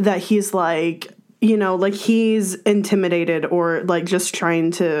nudge that he's like, like he's intimidated or like just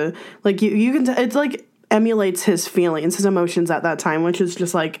trying to, like, you can, it's like emulates his feelings, his emotions at that time, which is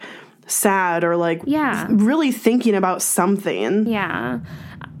just like sad or like really thinking about something. Yeah.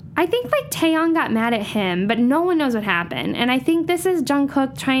 I think like Taeyoung got mad at him, but no one knows what happened. And I think this is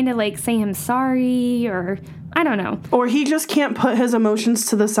Jungkook trying to like say I'm sorry, or I don't know. Or he just can't put his emotions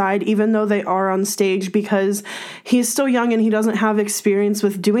to the side even though they are on stage because he's still young and he doesn't have experience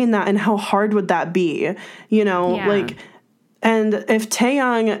with doing that. And how hard would that be? Like, and if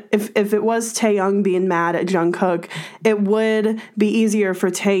Taeyoung, if it was Taeyoung being mad at Jungkook, it would be easier for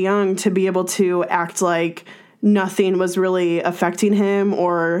Taeyoung to be able to act like nothing was really affecting him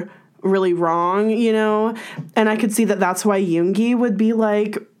or really wrong, And I could see that that's why Yoongi would be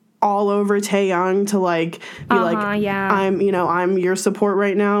like all over Taeyoung to like be I'm your support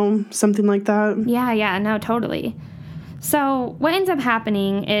right now, something like that. Yeah, no, totally. So what ends up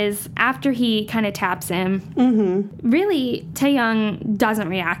happening is after he kind of taps him, really Taeyoung doesn't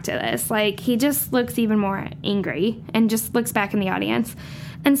react to this. Like, he just looks even more angry and just looks back in the audience.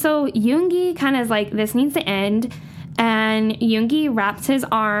 And so Yoongi kind of is like, this needs to end. And Yoongi wraps his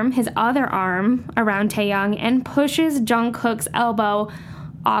other arm around Taeyoung and pushes Jungkook's elbow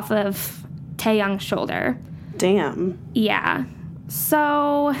off of Taeyoung's shoulder. Damn. Yeah.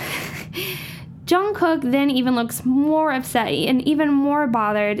 So Jungkook then even looks more upset and even more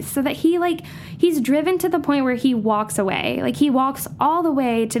bothered, so that he's driven to the point where he walks away. Like, he walks all the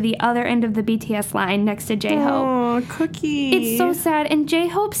way to the other end of the BTS line next to J-Hope. Oh, Cookie. It's so sad. And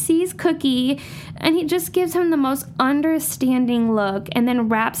J-Hope sees Cookie, and he just gives him the most understanding look and then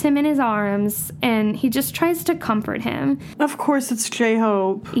wraps him in his arms, and he just tries to comfort him. Of course it's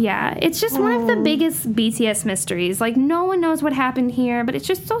J-Hope. Yeah, it's just one of the biggest BTS mysteries. Like, no one knows what happened here, but it's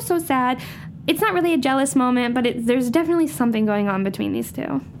just so sad. It's not really a jealous moment, but there's definitely something going on between these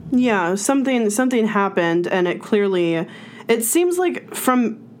two. Yeah, something happened, and it seems like,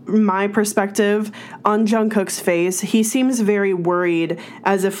 from my perspective, on Jungkook's face, he seems very worried,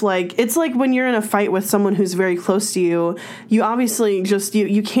 as if like, it's like when you're in a fight with someone who's very close to you, you obviously just,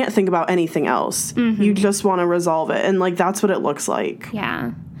 you can't think about anything else. You just want to resolve it, and like, that's what it looks like.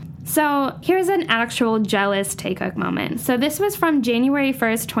 Yeah. So here's an actual jealous Taekook moment. So this was from January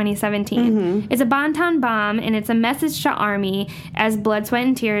 1st, 2017. It's a Bantan bomb, and it's a message to ARMY as Blood, Sweat,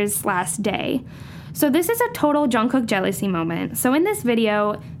 and Tears' last day. So this is a total Jungkook jealousy moment. So in this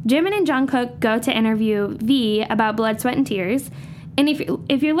video, Jimin and Jungkook go to interview V about Blood, Sweat, and Tears. And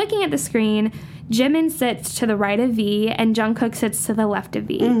if you're looking at the screen, Jimin sits to the right of V, and Jungkook sits to the left of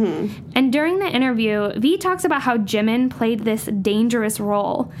V. And during the interview, V talks about how Jimin played this dangerous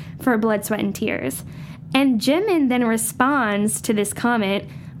role for Blood, Sweat, and Tears. And Jimin then responds to this comment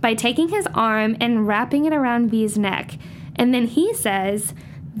by taking his arm and wrapping it around V's neck. And then he says,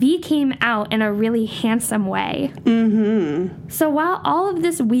 V came out in a really handsome way. So while all of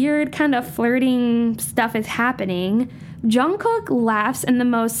this weird kind of flirting stuff is happening, Jungkook laughs in the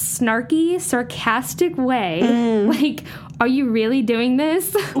most snarky, sarcastic way. Like, are you really doing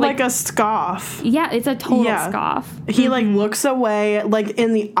this? Like a scoff. Yeah, it's a total scoff. He, like, looks away, like,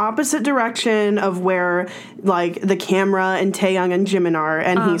 in the opposite direction of where, like, the camera and Taehyung and Jimin are,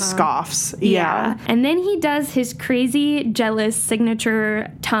 and he scoffs. Yeah. And then he does his crazy, jealous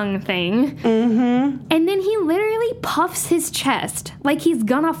signature tongue thing. And then he literally puffs his chest like he's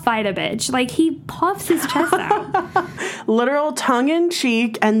gonna fight a bitch. Like, he puffs his chest out. Literal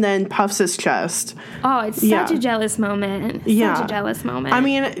tongue-in-cheek, and then puffs his chest. Oh, it's such a jealous moment. Such a jealous moment. I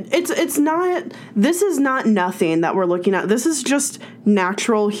mean, it's not, this is not nothing that we're looking at. This is just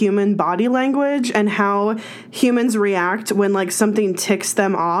natural human body language and how humans react when, like, something ticks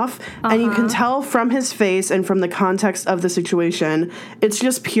them off. And you can tell from his face and from the context of the situation, it's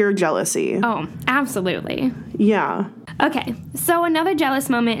just pure jealousy. Oh, absolutely. Yeah. Okay, so another jealous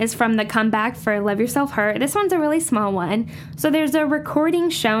moment is from the comeback for Love Yourself Hurt. This one's a really small one. So there's a recording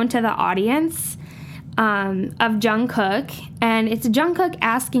shown to the audience of Jungkook, and it's Jungkook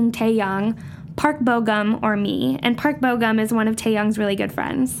asking Taehyung, Park Bo-gum or me, and Park Bo-gum is one of Taehyung's really good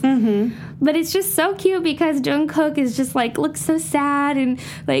friends. But it's just so cute because Jungkook is just like, looks so sad and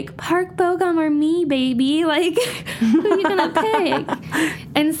like, Park Bo-gum or me, baby, like, who are you gonna pick?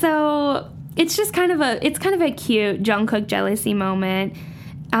 And so it's just kind of a cute Jungkook jealousy moment.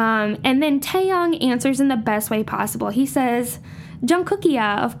 And then Taehyung answers in the best way possible. He says,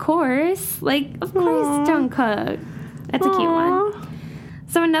 Jungkookia, of course. Like, of course, Jungkook. That's a cute one.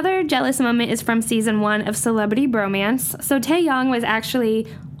 So another jealous moment is from season 1 of Celebrity Bromance. So Taehyung was actually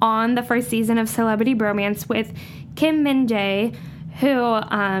on the first season of Celebrity Bromance with Kim Min-jae, who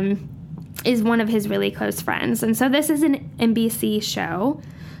is one of his really close friends. And so this is an NBC show.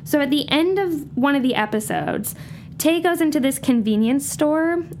 So at the end of one of the episodes, Tae goes into this convenience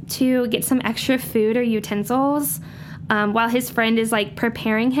store to get some extra food or utensils while his friend is, like,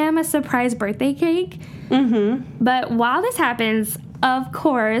 preparing him a surprise birthday cake. But while this happens, of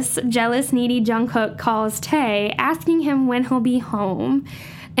course, jealous, needy Jungkook calls Tae, asking him when he'll be home.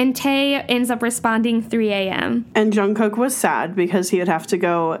 And Tae ends up responding 3 a.m. And Jungkook was sad because he would have to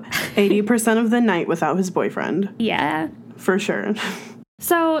go 80% of the night without his boyfriend. Yeah. For sure.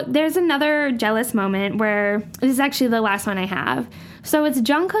 So there's another jealous moment where, this is actually the last one I have. So it's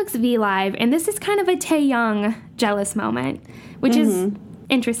Jungkook's V Live, and this is kind of a Taehyung jealous moment, which is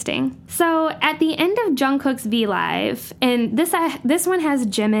interesting. So at the end of Jungkook's V Live, and this one has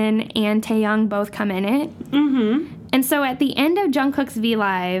Jimin and Taehyung both come in it. And so at the end of Jungkook's V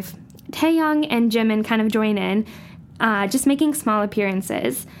Live, Taehyung and Jimin kind of join in, just making small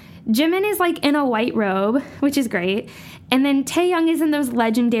appearances. Jimin is, like, in a white robe, which is great. And then Taehyung is in those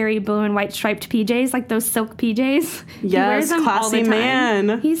legendary blue and white striped PJs, like those silk PJs. Yes, he wears them classy all the time.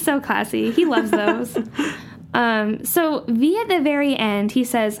 Man. He's so classy. He loves those. So V at the very end, he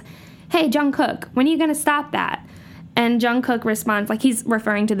says, hey, Jungkook, when are you going to stop that? And Jungkook responds, like he's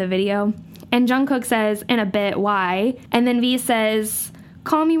referring to the video. And Jungkook says, in a bit, why? And then V says,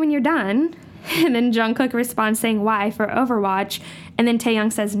 call me when you're done. And then Jungkook responds saying why for Overwatch. And then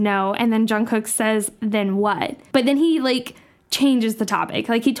Taehyung says no. And then Jungkook says, then what? But then he, like, changes the topic.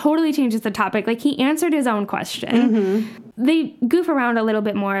 Like, he totally changes the topic. Like, he answered his own question. They goof around a little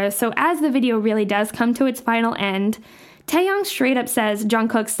bit more. So as the video really does come to its final end, Taehyung straight up says,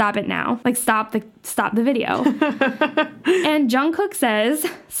 Jungkook, stop it now. Like, stop the video. And Jungkook says,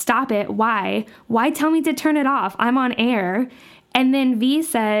 stop it. Why? Why tell me to turn it off? I'm on air. And then V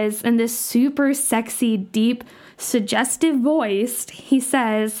says, in this super sexy, deep, suggestive voice, he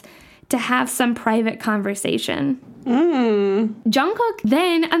says, to have some private conversation. Jungkook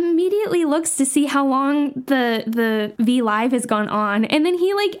then immediately looks to see how long the V Live has gone on, and then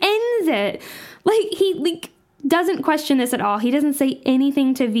he, like, ends it. Like, he, like, doesn't question this at all. He doesn't say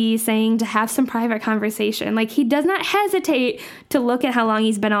anything to V saying to have some private conversation. Like, he does not hesitate to look at how long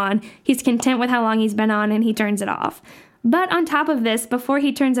he's been on. He's content with how long he's been on, and he turns it off. But on top of this, before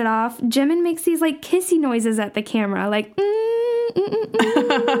he turns it off, Jimin makes these, like, kissy noises at the camera, like,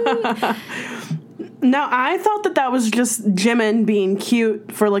 Now, I thought that was just Jimin being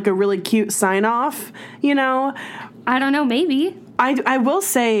cute for, like, a really cute sign-off, you know? I don't know, maybe. I will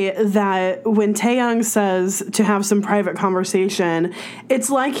say that when Taehyung says to have some private conversation, it's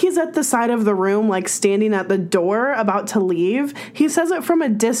like he's at the side of the room, like standing at the door about to leave. He says it from a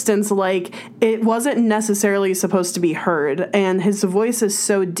distance, like it wasn't necessarily supposed to be heard. And his voice is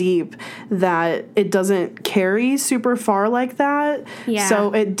so deep that it doesn't carry super far like that. Yeah.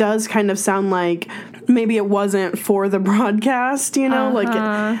 So it does kind of sound like maybe it wasn't for the broadcast, you know,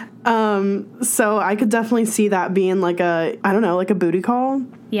 so I could definitely see that being like a booty call.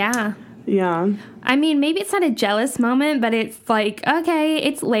 Yeah. Yeah. I mean, maybe it's not a jealous moment, but it's like, okay,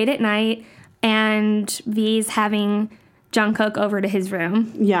 it's late at night and V's having Jungkook over to his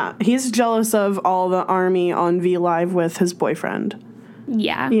room. Yeah. He's jealous of all the army on V Live with his boyfriend.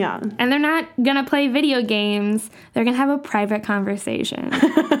 Yeah. Yeah. And they're not going to play video games. They're going to have a private conversation.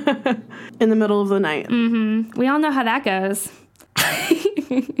 In the middle of the night. Mm-hmm. We all know how that goes.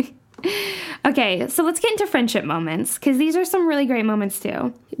 Okay, so let's get into friendship moments, because these are some really great moments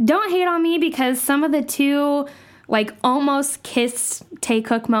too. Don't hate on me because some of the two, like, almost kiss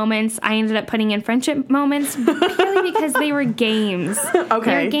Taekook moments I ended up putting in friendship moments purely because they were games. Okay.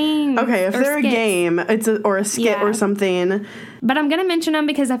 They're games. Okay, if they're skits. a game, or a skit Yeah. or something. But I'm going to mention them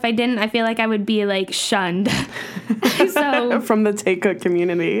because if I didn't, I feel like I would be, like, shunned. So From the Taekook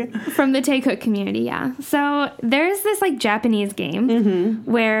community. From the Taekook community, yeah. So there's this, like, Japanese game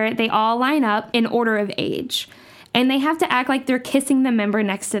where they all line up in order of age. And they have to act like they're kissing the member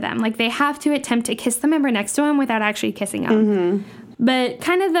next to them. Like, they have to attempt to kiss the member next to them without actually kissing them. But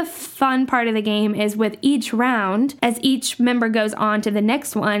kind of the fun part of the game is with each round, as each member goes on to the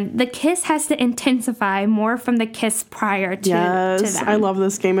next one, the kiss has to intensify more from the kiss prior to Yes, them. I love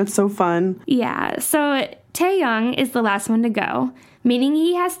this game. It's so fun. Yeah, so Taehyung is the last one to go, meaning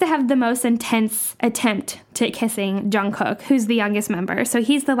he has to have the most intense attempt to kissing Jungkook, who's the youngest member. So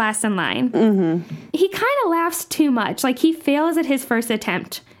he's the last in line. He kind of laughs too much. Like, he fails at his first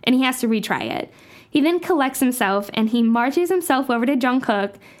attempt, and he has to retry it. He then collects himself, and he marches himself over to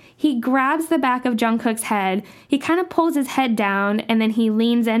Jungkook. He grabs the back of Jungkook's head. He kind of pulls his head down, and then he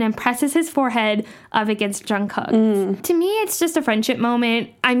leans in and presses his forehead up against Jungkook. To me, it's just a friendship moment.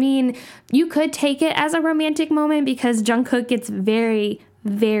 I mean, you could take it as a romantic moment because Jungkook gets very,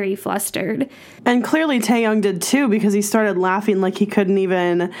 very flustered. And clearly Taehyung did too, because he started laughing like he couldn't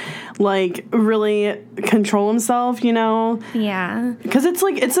even, like, really control himself, you know? Yeah. Because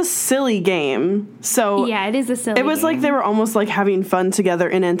it's a silly game. So Yeah, it is a silly it was game. like they were almost like having fun together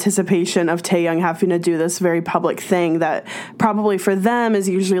in anticipation of Taehyung having to do this very public thing that probably for them is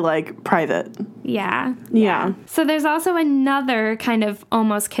usually like private. Yeah. Yeah. So there's also another kind of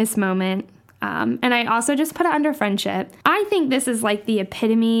almost kiss moment. And I also just put it under friendship. I think this is like the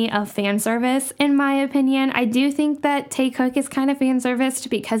epitome of fan service, in my opinion. I do think that Taekook is kind of fan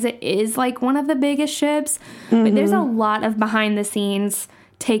serviced because it is like one of the biggest ships. But there's a lot of behind the scenes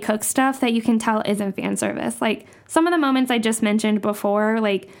Taekook stuff that you can tell isn't fan service. Like some of the moments I just mentioned before,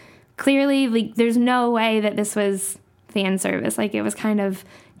 like clearly, like there's no way that this was fan service. Like it was kind of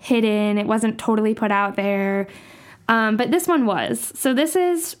hidden. It wasn't totally put out there. But this one was. So this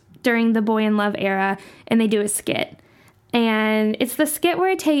is during the Boy in Love era, and they do a skit. And it's the skit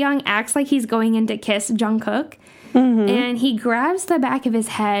where Taehyung acts like he's going in to kiss Jungkook. And he grabs the back of his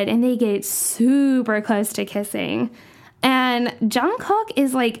head, and they get super close to kissing. And Jungkook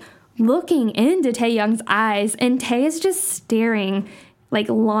is, like, looking into Taehyung's eyes, and Tae is just staring, like,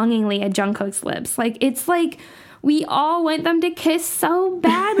 longingly at Jungkook's lips. Like, it's like we all want them to kiss so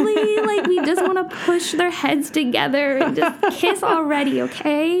badly. Like, we just want to push their heads together and just kiss already,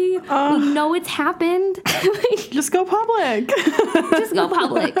 okay? We know it's happened. Just go public. Just go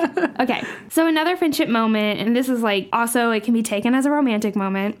public. Okay. So another friendship moment, and this is like also it can be taken as a romantic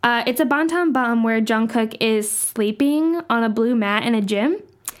moment. It's a Bantam Bum where Jungkook is sleeping on a blue mat in a gym.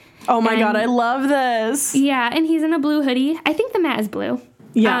 Oh my And- God, I love this. Yeah, and he's in a blue hoodie. I think the mat is blue.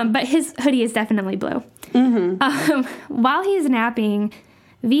 Yeah. But his hoodie is definitely blue. While he's napping,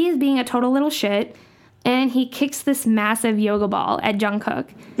 V is being a total little shit, and he kicks this massive yoga ball at Jungkook.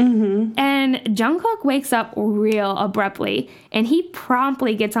 And Jungkook wakes up real abruptly, and he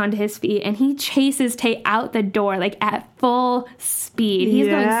promptly gets onto his feet, and he chases Tae out the door, like, at full speed. He's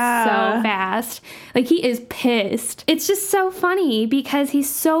going so fast. Like, he is pissed. It's just so funny because he's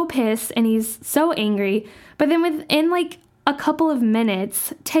so pissed, and he's so angry. But then within, like, a couple of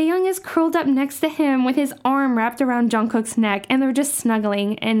minutes, Taehyung is curled up next to him with his arm wrapped around Jungkook's neck, and they're just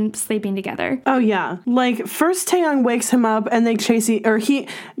snuggling and sleeping together. Oh yeah. Like first Taehyung wakes him up and they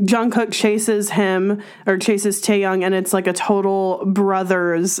Jungkook chases him or chases Taehyung, and it's like a total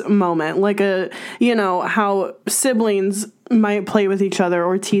brothers moment. Like how siblings might play with each other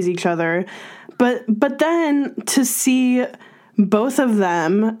or tease each other. But then to see both of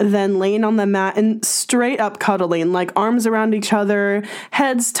them then laying on the mat and straight up cuddling, like arms around each other,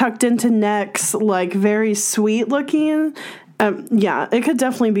 heads tucked into necks, like very sweet looking. Yeah, it could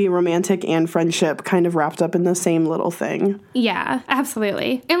definitely be romantic and friendship kind of wrapped up in the same little thing. Yeah,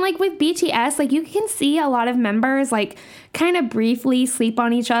 absolutely. And like with BTS, like you can see a lot of members like kind of briefly sleep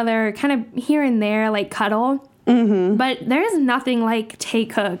on each other, kind of here and there, like cuddle. Mm-hmm. But there's nothing like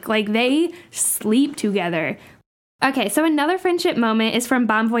Taekook. Like they sleep together. Okay, so another friendship moment is from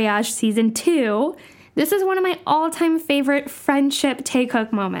Bon Voyage Season 2. This is one of my all-time favorite friendship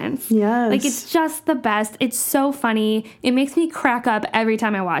Taekook moments. Yes. Like, it's just the best. It's so funny. It makes me crack up every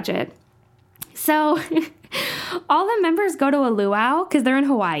time I watch it. So, all the members go to a luau because they're in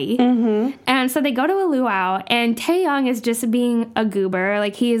Hawaii. Mm-hmm. And so they go to a luau, and Taeyoung is just being a goober.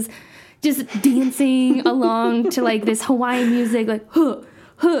 Like, he's just dancing along to, like, this Hawaiian music, like, huh,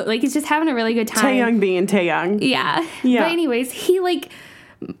 huh. Like, he's just having a really good time. Taeyoung being Taeyoung. Yeah. But anyways, he,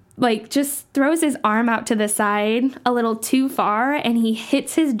 like just throws his arm out to the side a little too far, and he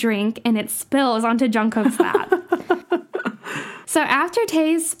hits his drink, and it spills onto Jungkook's lap. So after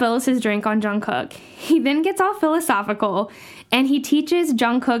Tae spills his drink on Jungkook, he then gets all philosophical, and he teaches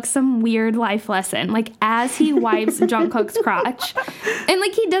Jungkook some weird life lesson, like as he wipes Jungkook's crotch. And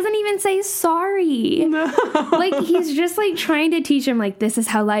like he doesn't even say sorry. No. Like he's just like trying to teach him like this is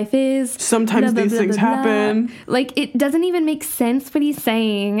how life is. Sometimes these things happen. Like it doesn't even make sense what he's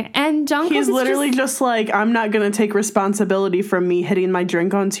saying. And Jungkook he's literally just like, I'm not going to take responsibility from me hitting my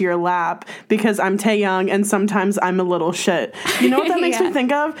drink onto your lap because I'm Taeyoung and sometimes I'm a little shit. You know what that makes me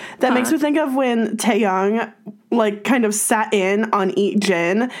think of? That makes me think of when Taeyoung like kind of sat in on Eat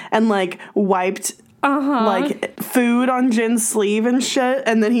Jin and like wiped like food on Jin's sleeve and shit,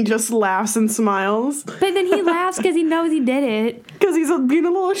 and then he just laughs and smiles. But then he laughs because he knows he did it. Because he's being a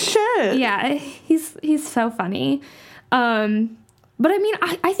little shit. Yeah, he's so funny. But I mean,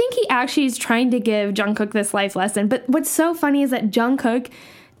 I think he actually is trying to give Jungkook this life lesson. But what's so funny is that Jungkook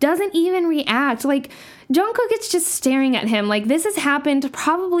doesn't even react. Like, Jungkook is just staring at him. Like, this has happened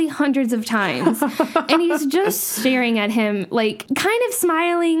probably hundreds of times. And he's just staring at him, like, kind of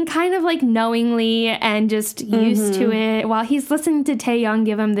smiling, kind of, like, knowingly and just used to it while he's listening to Taeyoung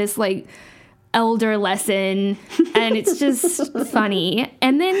give him this, like, elder lesson, and it's just funny.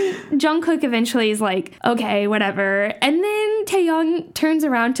 And then Jungkook eventually is like, okay, whatever. And then Taeyoung turns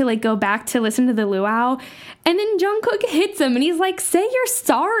around to like go back to listen to the luau, and then Jungkook hits him and he's like, say you're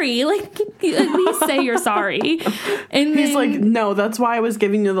sorry, like at least say you're sorry. And he's like, no, that's why I was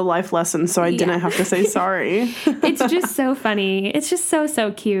giving you the life lesson, so I didn't have to say sorry. It's just so funny. It's just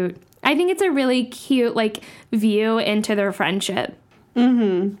so cute. I think it's a really cute like view into their friendship.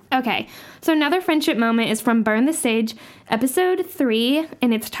 Okay, so another friendship moment is from Burn the Stage, episode 3,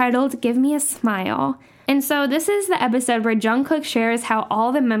 and it's titled Give Me a Smile. And so this is the episode where Jungkook shares how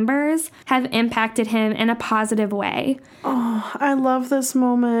all the members have impacted him in a positive way. Oh, I love this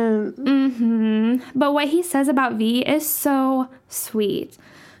moment. But what he says about V is so sweet.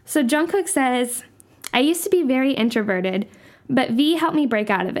 So Jungkook says, I used to be very introverted, but V helped me break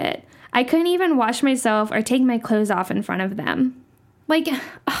out of it. I couldn't even wash myself or take my clothes off in front of them. Like,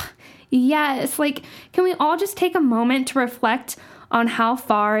 yes, like, can we all just take a moment to reflect on how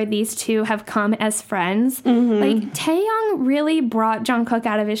far these two have come as friends? Like, Taeyoung really brought Jungkook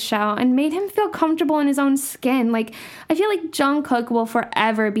out of his shell and made him feel comfortable in his own skin. Like, I feel like Jungkook will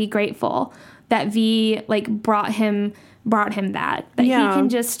forever be grateful that V, like, brought him that he can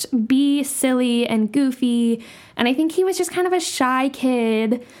just be silly and goofy. And I think he was just kind of a shy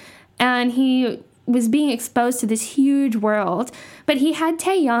kid, and he was being exposed to this huge world, but he had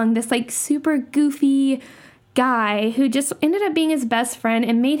Taeyoung, this like super goofy guy who just ended up being his best friend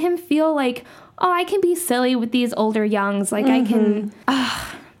and made him feel like, oh, I can be silly with these older youngs, like I can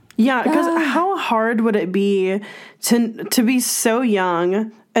because how hard would it be to be so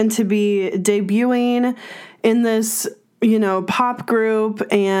young and to be debuting in this, you know, pop group,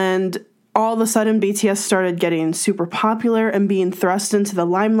 and all of a sudden BTS started getting super popular and being thrust into the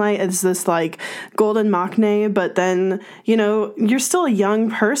limelight as this like golden maknae, but then, you know, you're still a young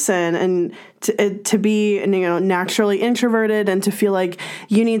person, and to be, you know, naturally introverted and to feel like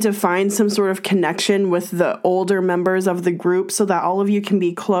you need to find some sort of connection with the older members of the group so that all of you can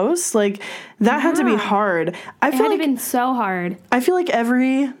be close. Like that had to be hard. It had been so hard. I feel like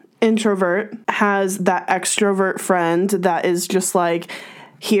every introvert has that extrovert friend that is just like,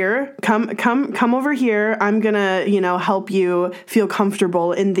 here, come over here. I'm gonna, you know, help you feel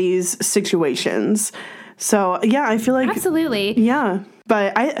comfortable in these situations. So yeah, I feel like absolutely. Yeah.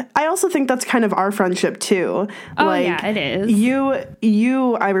 But I also think that's kind of our friendship too. Oh, like, yeah, it is.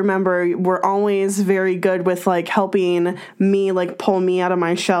 You, I remember, were always very good with like helping me, like pull me out of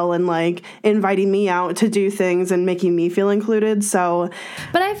my shell and like inviting me out to do things and making me feel included. So,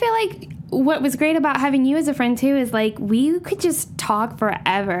 but I feel like what was great about having you as a friend too is like we could just talk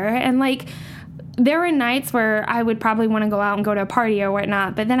forever, and like there were nights where I would probably want to go out and go to a party or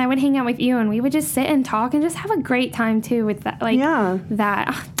whatnot, but then I would hang out with you and we would just sit and talk and just have a great time too with that. Like,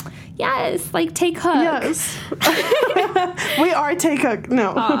 that. Yes, like Tay Cook. Yes. We are Tay Cook.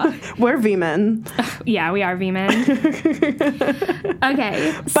 No, we're V-men. Yeah, we are V-men.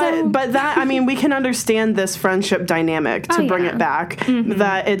 Okay. But that, I mean, we can understand this friendship dynamic to bring it back. Mm-hmm.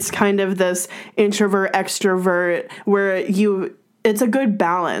 That it's kind of this introvert, extrovert, where it's a good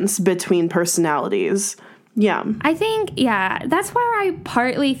balance between personalities. Yeah. I think, that's where I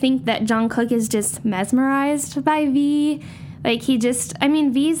partly think that Jungkook is just mesmerized by V. Like,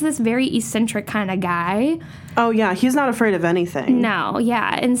 V's this very eccentric kind of guy. Oh, yeah. He's not afraid of anything. No,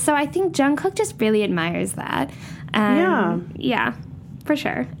 yeah. And so I think Jungkook just really admires that. Yeah, for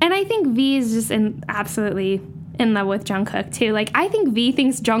sure. And I think V is just absolutely in love with Jungkook, too. Like, I think V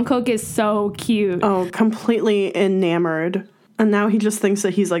thinks Jungkook is so cute. Oh, completely enamored. And now he just thinks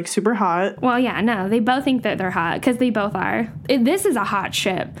that he's, like, super hot. Well, yeah, no. They both think that they're hot, because they both are. This is a hot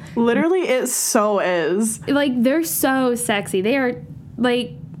ship. Literally, it so is. Like, they're so sexy. They are,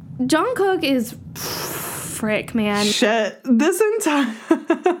 like, Jungkook is... Frick, man. Shit. This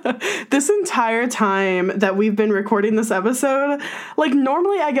entire time that we've been recording this episode, like,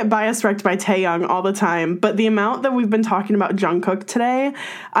 normally I get bias wrecked by Taehyung all the time, but the amount that we've been talking about Jungkook today,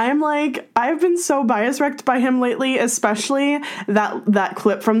 I'm like, I've been so bias wrecked by him lately, especially that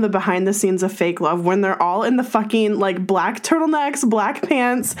clip from the behind the scenes of Fake Love when they're all in the fucking, like, black turtlenecks, black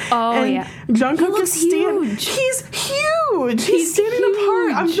pants. Oh, and yeah. Jungkook is huge. He's huge. He's standing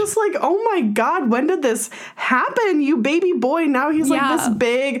apart. I'm just like, oh my God, when did this happen, you baby boy? Now he's like this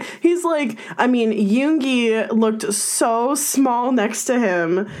big. He's like, Yoongi looked so small next to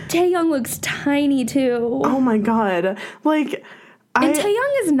him. Taehyung looks tiny too. Oh my God. Like, and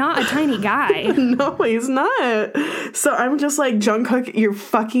Taehyung is not a tiny guy. No, he's not. So I'm just like, Jungkook, you're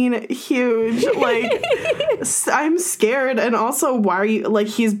fucking huge. Like, I'm scared. And also, why are you, like,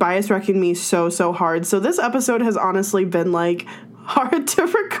 he's bias wrecking me so hard. So this episode has honestly been like hard to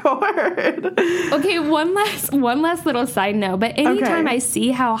record. Okay, one last little side note, but anytime I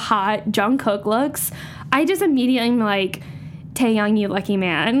see how hot Jungkook looks, I just immediately am like, Taehyung, you lucky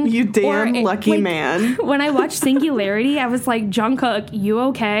man. You damn lucky man. When I watched Singularity, I was like, Jungkook, you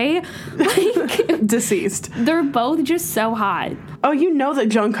okay? Like, deceased. They're both just so hot. Oh, you know that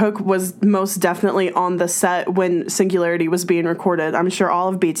Jungkook was most definitely on the set when Singularity was being recorded. I'm sure all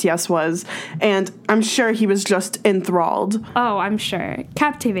of BTS was. And I'm sure he was just enthralled. Oh, I'm sure.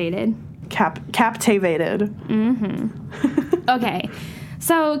 Captivated. Captivated. Mm-hmm. Okay.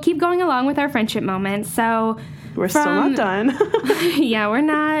 So keep going along with our friendship moments. So... We're still not done. Yeah, we're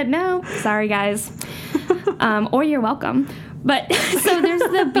not. No. Sorry, guys. Or you're welcome. But so there's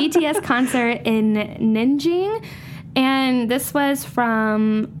the BTS concert in Nanjing. And this was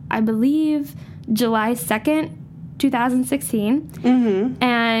from, I believe, July 2nd, 2016. Mm-hmm.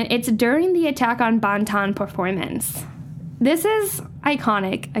 And it's during the Attack on Bantan performance. This is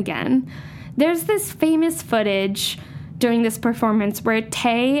iconic again. There's this famous footage during this performance where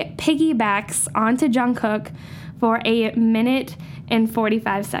Tae piggybacks onto Jungkook for 1 minute and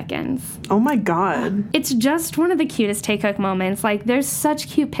 45 seconds. Oh my God. It's just one of the cutest Taekook moments. Like, there's such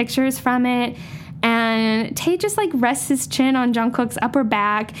cute pictures from it. And Tae just, like, rests his chin on Jungkook's upper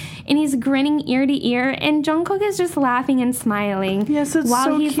back, and he's grinning ear to ear, and Jungkook is just laughing and smiling. Yes, it's while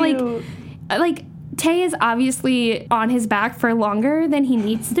so he's cute. Like, Tae is obviously on his back for longer than he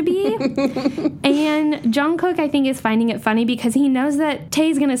needs to be. And Jungkook, I think, is finding it funny because he knows that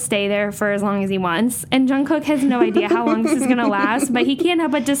Tae's going to stay there for as long as he wants. And Jungkook has no idea how long this is going to last, but he can't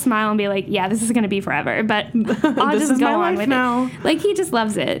help but just smile and be like, yeah, this is going to be forever. But I'll just go on with now. it. Like, he just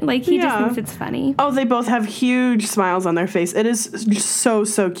loves it. Like, he just thinks it's funny. Oh, they both have huge smiles on their face. It is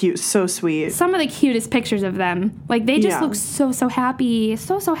so cute, so sweet. Some of the cutest pictures of them. Like, they just look so happy.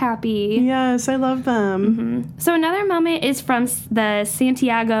 So happy. Yes, I love them. Mm-hmm. So another moment is from the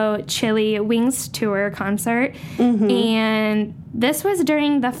Santiago, Chile Wings Tour concert. Mm-hmm. And this was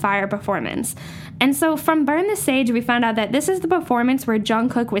during the Fire performance. And so from Burn the Sage, we found out that this is the performance where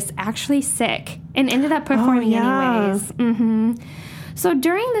Jungkook was actually sick and ended up performing anyways. Mm-hmm. So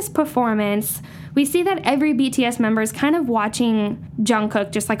during this performance, we see that every BTS member is kind of watching Jungkook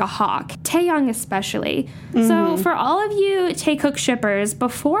just like a hawk, Taehyung especially. So for all of you Taekook shippers,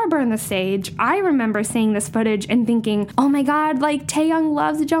 before Burn the Stage, I remember seeing this footage and thinking, oh my god, like Taehyung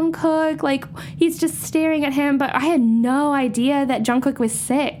loves Jungkook, like he's just staring at him, but I had no idea that Jungkook was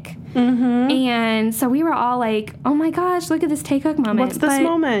sick. And so we were all like, oh my gosh, look at this Taekook moment. What's this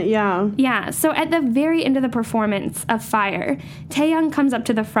moment? Yeah. Yeah, so at the very end of the performance of Fire, Taehyung comes up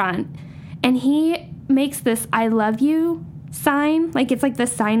to the front and he makes this I love you sign, like it's like the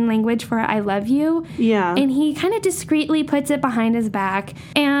sign language for I love you. Yeah. And he kind of discreetly puts it behind his back,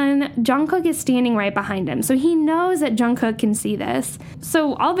 and Jungkook is standing right behind him. So he knows that Jungkook can see this.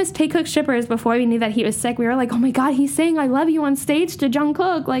 So all of us Taekook shippers, before we knew that he was sick, we were like, oh my god, he's saying I love you on stage to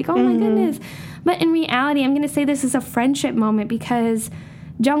Jungkook. Like, oh my goodness. But in reality, I'm going to say this is a friendship moment because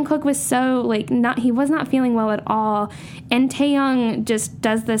Jungkook was so, like, he was not feeling well at all. And Taehyung just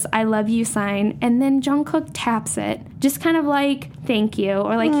does this I love you sign. And then Jungkook taps it. Just kind of like, thank you.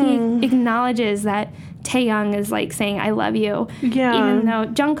 Or like he acknowledges that Taehyung is like saying I love you. Yeah. Even though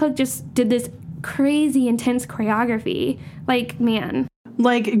Jungkook just did this crazy intense choreography. Like, man.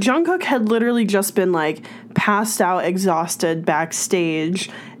 Like, Jungkook had literally just been, like, passed out, exhausted backstage.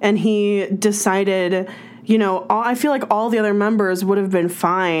 And he decided, you know, I feel like all the other members would have been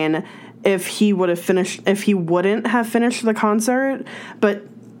fine if he wouldn't have finished the concert, but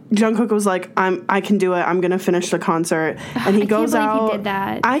Jungkook was like, I can do it. I'm going to finish the concert. And he goes out. I can't believe he did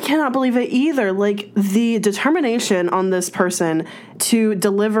that. I cannot believe it either. Like, the determination on this person to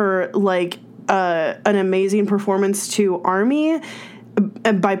deliver, like, an amazing performance to ARMY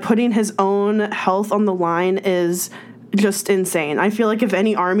by putting his own health on the line is just insane. I feel like if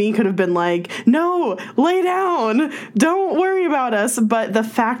any ARMY could have been like, no, lay down, don't worry about us. But the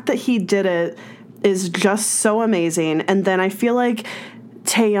fact that he did it is just so amazing. And then I feel like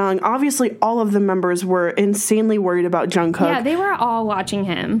Taehyung, obviously all of the members were insanely worried about Jungkook. Yeah, they were all watching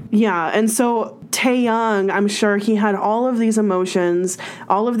him. Yeah, and so Taehyung, I'm sure he had all of these emotions,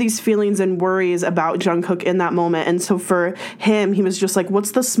 all of these feelings and worries about Jungkook in that moment. And so for him, he was just like,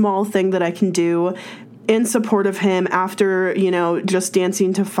 what's the small thing that I can do in support of him after, you know, just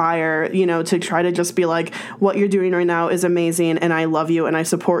dancing to Fire, you know, to try to just be like, what you're doing right now is amazing and I love you and I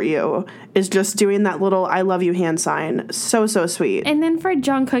support you, is just doing that little I love you hand sign. So, so sweet. And then for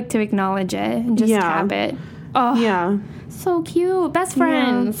Jungkook to acknowledge it and just tap it. Oh, yeah. So cute. Best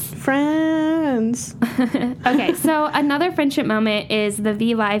friends. Yeah. Friends. Okay, so another friendship moment is the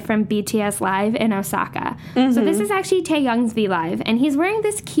V Live from BTS Live in Osaka. So this is actually Taehyung's V Live, and he's wearing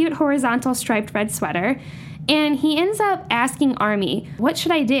this cute horizontal striped red sweater. And he ends up asking ARMY, what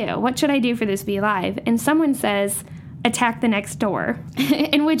should I do? What should I do for this V Live? And someone says, attack the next door.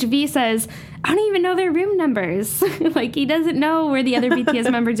 In which V says, I don't even know their room numbers. Like, he doesn't know where the other BTS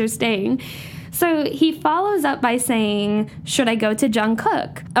members are staying. So he follows up by saying, should I go to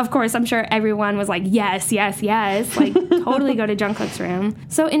Jungkook? Of course, I'm sure everyone was like, yes, yes, yes. Like, totally go to Jungkook's room.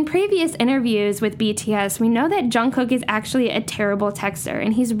 So in previous interviews with BTS, we know that Jungkook is actually a terrible texter,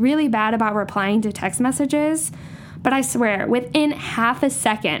 and he's really bad about replying to text messages. But I swear, within half a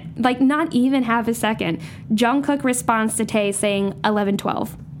second, like not even half a second, Jungkook responds to Tae saying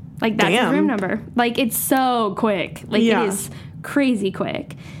 1112. Like, that's his room number. Like, it's so quick. Like, it is crazy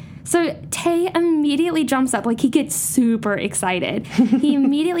quick. So Tae immediately jumps up, like he gets super excited. He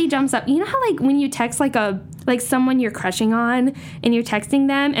immediately jumps up. You know how like when you text like someone you're crushing on and you're texting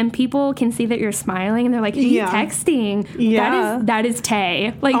them and people can see that you're smiling and they're like, who's texting? Yeah. That is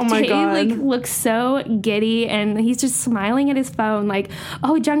Tae. Like Tae like looks so giddy and he's just smiling at his phone like,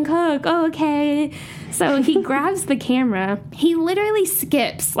 oh, Jungkook, oh, okay. So he grabs the camera. He literally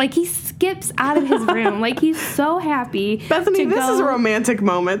skips. Like, he skips out of his room. Like, he's so happy. Bethany, this is a romantic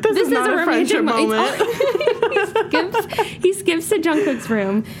moment. This is not a friendship moment. He skips to Jungkook's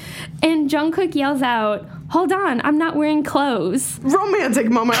room. And Jungkook yells out, hold on, I'm not wearing clothes. Romantic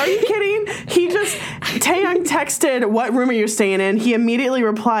moment. Are you kidding? Taehyung texted, what room are you staying in? He immediately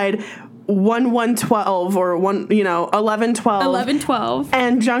replied, 1112 or 1112. 1112.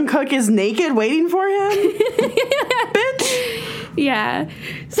 And Jungkook is naked waiting for him? Bitch. Yeah.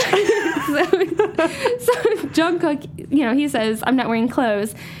 So Jungkook, he says, I'm not wearing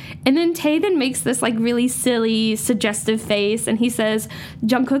clothes. And then Tae then makes this like really silly, suggestive face, and he says,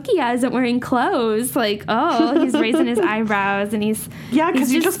 Jungkookia isn't wearing clothes. Like, oh, he's raising his eyebrows, and he's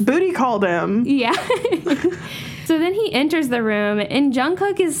because you just booty called him. Yeah. So then he enters the room, and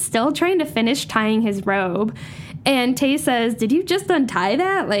Jungkook is still trying to finish tying his robe. And Tae says, did you just untie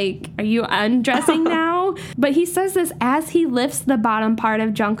that? Like, are you undressing now? But he says this as he lifts the bottom part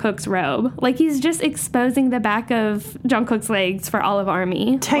of Jungkook's robe. Like, he's just exposing the back of Jungkook's legs for all of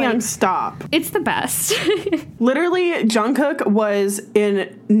ARMY. Taeyang, like, stop. It's the best. Literally, Jungkook was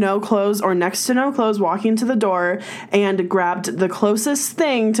in no clothes or next to no clothes walking to the door and grabbed the closest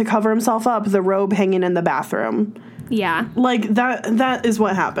thing to cover himself up, the robe hanging in the bathroom. Yeah. Like, that is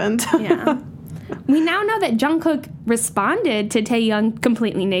what happened. Yeah. We now know that Jungkook responded to Taehyung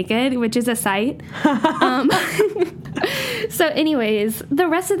completely naked, which is a sight. So anyways, the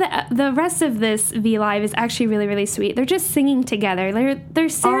rest of this V Live is actually really, really sweet. They're just singing together. They're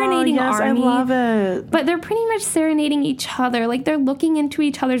serenading ARMY. I love it. But they're pretty much serenading each other. Like, they're looking into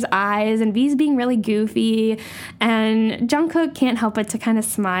each other's eyes, and V's being really goofy, and Jungkook can't help but to kind of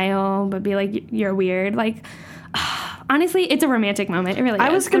smile, but be like, you're weird. Like, honestly, it's a romantic moment. It really is. I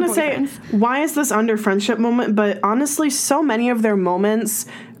was going to say, boyfriends. why is this under friendship moment? But honestly, so many of their moments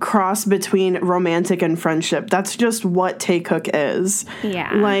cross between romantic and friendship. That's just what Taekook is.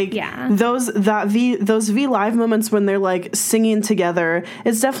 Yeah. Like, yeah. those V Live moments when they're, like, singing together,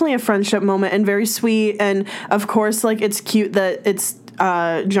 it's definitely a friendship moment and very sweet. And, of course, like, it's cute that it's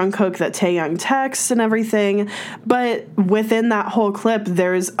Jungkook that Taehyung texts and everything, but within that whole clip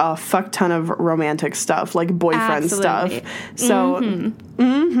there's a fuck ton of romantic stuff, like boyfriend Absolutely. stuff. So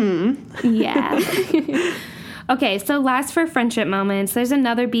yeah. Okay, so last for friendship moments, there's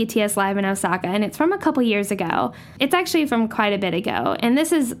another BTS Live in Osaka, and it's from a couple years ago. It's actually from quite a bit ago, and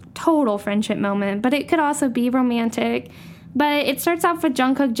this is total friendship moment, but it could also be romantic. But it starts off with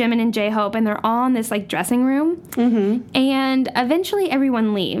Jungkook, Jimin, and J-Hope, and they're all in this, like, dressing room. Mm-hmm. And eventually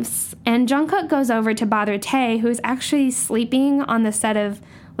everyone leaves. And Jungkook goes over to bother Tae, who's actually sleeping on the set of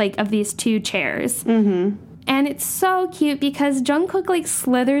these two chairs. Mm-hmm. And it's so cute because Jungkook, like,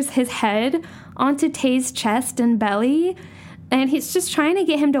 slithers his head onto Tae's chest and belly. And he's just trying to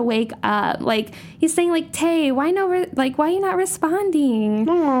get him to wake up. Like, he's saying, like, Tae, why are you not responding?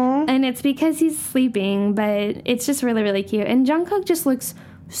 Aww. And it's because he's sleeping, but it's just really, really cute. And Jungkook just looks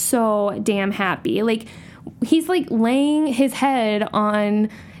so damn happy. Like, he's, like, laying his head on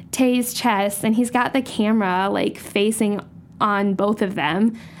Tae's chest, and he's got the camera, like, facing on both of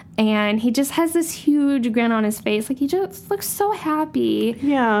them. And he just has this huge grin on his face. Like, he just looks so happy.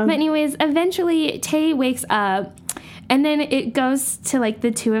 Yeah. But anyways, eventually, Tae wakes up. And then it goes to, like,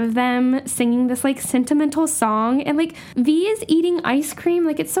 the two of them singing this, like, sentimental song. And, like, V is eating ice cream.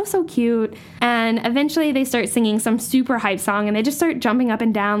 Like, it's so, so cute. And eventually they start singing some super hype song. And they just start jumping up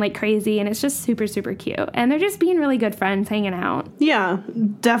and down like crazy. And it's just super, super cute. And they're just being really good friends hanging out. Yeah,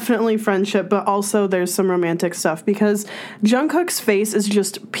 definitely friendship. But also there's some romantic stuff. Because Jungkook's face is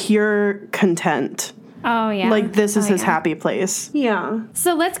just pure content. Oh, yeah. Like, this is his happy place. Yeah.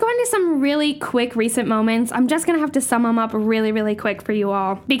 So let's go into some really quick recent moments. I'm just going to have to sum them up really, really quick for you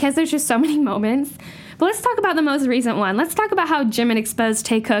all because there's just so many moments. But let's talk about the most recent one. Let's talk about how Jimin exposed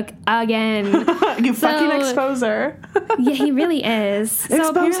Taekook again. You fucking exposer. Yeah, he really is.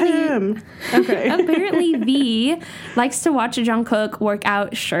 Expose him. Okay. Apparently, V likes to watch Jungkook work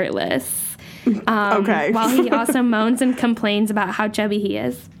out shirtless. Okay. While he also moans and complains about how chubby he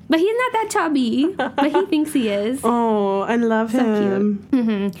is. But he's not that chubby, but he thinks he is. Oh, I love him. Cute.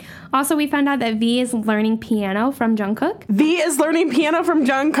 Mm-hmm. Also, we found out that V is learning piano from Jungkook. V is learning piano from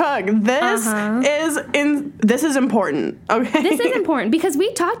Jungkook. This is important. Okay. This is important because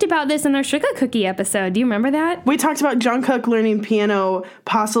we talked about this in our Sugar Cookie episode. Do you remember that? We talked about Jungkook learning piano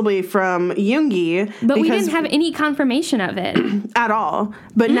possibly from Yoongi. But we didn't have any confirmation of it. At all.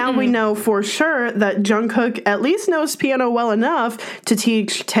 But now we know for sure that Jungkook at least knows piano well enough to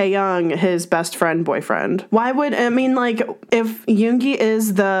teach Taehyung, his best friend, boyfriend. Why would, I mean, like, if Yoongi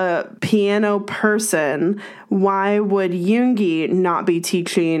is the piano person, why would Yoongi not be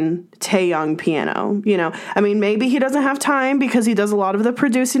teaching Taehyung piano? You know, I mean, maybe he doesn't have time because he does a lot of the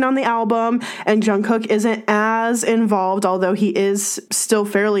producing on the album, and Jungkook isn't as involved, although he is still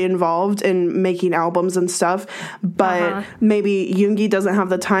fairly involved in making albums and stuff. But maybe Yoongi doesn't have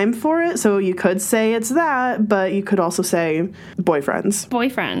the time for it, so you could say it's that, but you could also say boyfriends.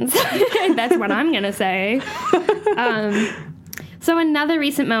 Boyfriends. That's what I'm going to say. So another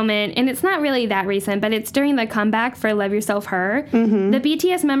recent moment, and it's not really that recent, but it's during the comeback for Love Yourself Her. Mm-hmm. The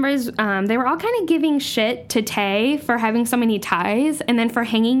BTS members, they were all kind of giving shit to Tae for having so many ties and then for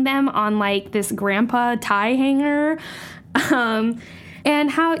hanging them on, like, this grandpa tie hanger. And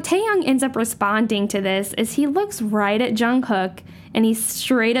how Taehyung ends up responding to this is he looks right at Jungkook and he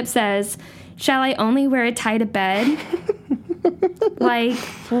straight up says, "Shall I only wear a tie to bed?" Like,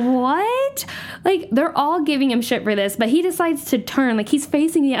 what? Like, they're all giving him shit for this, but he decides to turn. Like, he's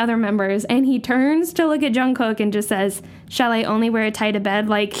facing the other members, and he turns to look at Jungkook and just says, shall I only wear a tie to bed?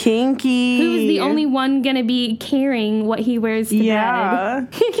 Like, kinky. Who's the only one gonna be carrying what he wears to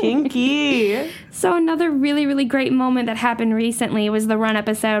bed? Kinky. So another really, really great moment that happened recently was the Run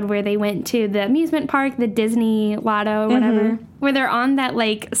episode where they went to the amusement park, the Disney Lotto, whatever, where they're on that,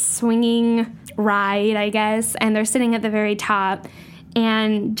 like, swinging ride, I guess, and they're sitting at the very top.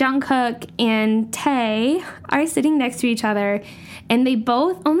 And Jungkook and Tae are sitting next to each other, and they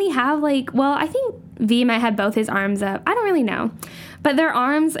both only have, like, well, I think V might have both his arms up. I don't really know. But their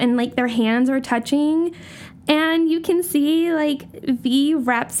arms and, like, their hands are touching, and you can see, like, V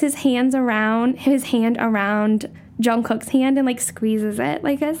wraps his hand around Jungkook's hand and, like, squeezes it.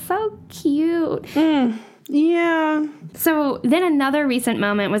 Like, it's so cute. Yeah. So then another recent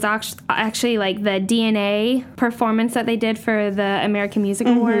moment was actually like the DNA performance that they did for the American Music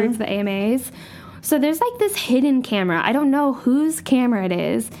Awards, the AMAs. So there's like this hidden camera. I don't know whose camera it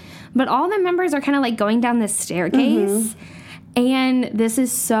is, but all the members are kind of like going down this staircase. And this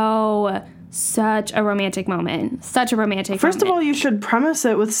is such a romantic moment. Such a romantic First moment. of all, you should premise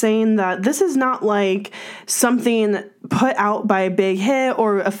it with saying that this is not like something put out by Big Hit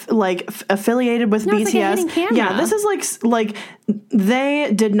or affiliated with BTS. It's like a hidden camera. Yeah, this is like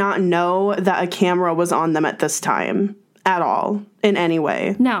they did not know that a camera was on them at this time at all in any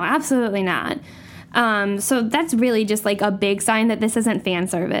way. No, absolutely not. So that's really just like a big sign that this isn't fan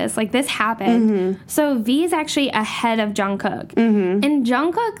service. Like, this happened. So V is actually ahead of Jungkook. And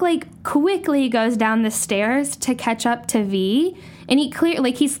Jungkook, like, quickly goes down the stairs to catch up to V. And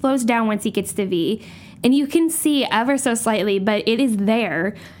he slows down once he gets to V. And you can see ever so slightly, but it is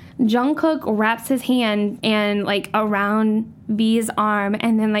there. Jungkook wraps his hand and, like, around V's arm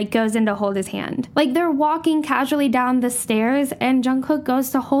and then, like, goes in to hold his hand. Like, they're walking casually down the stairs and Jungkook goes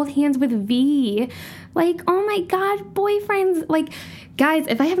to hold hands with V. Like, oh my god, boyfriends. Like, guys,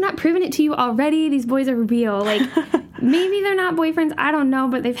 if I have not proven it to you already, these boys are real. Like, maybe they're not boyfriends, I don't know,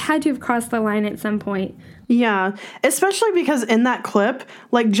 but they've had to have crossed the line at some point. Yeah, especially because in that clip,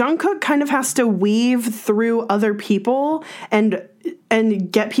 like, Jungkook kind of has to weave through other people and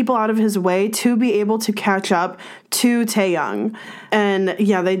get people out of his way to be able to catch up to Taehyung. And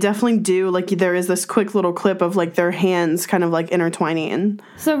yeah, they definitely do. Like, there is this quick little clip of, like, their hands kind of, like, intertwining.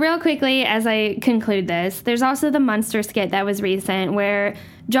 So real quickly, as I conclude this, there's also the Monster skit that was recent where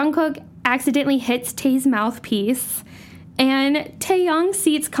Jungkook accidentally hits Tae's mouthpiece. And Taehyung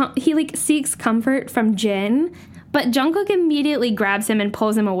seeks comfort from Jin, but Jungkook immediately grabs him and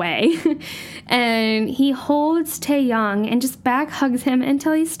pulls him away. And he holds Taehyung and just back hugs him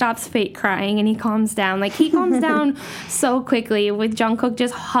until he stops fake crying and he calms down. Like, he calms down so quickly with Jungkook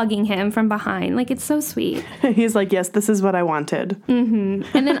just hugging him from behind. Like, it's so sweet. He's like, yes, this is what I wanted. And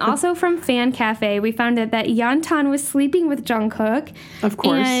then also from Fan Cafe, we found out that Yeontan was sleeping with Jungkook. Of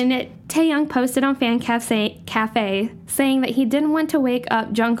course. And Taehyung posted on Fan Cafe saying that he didn't want to wake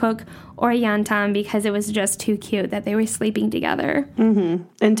up Jungkook or Yeontan because it was just too cute that they were sleeping together. In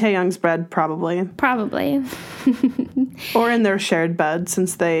Taehyung's bed, probably. Probably. Or in their shared bed,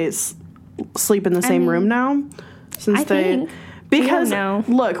 since they sleep in the same room now. Because,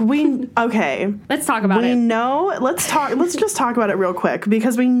 look, okay. Let's talk about it. Let's just talk about it real quick,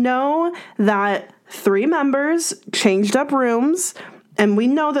 because we know that 3 members changed up rooms, and we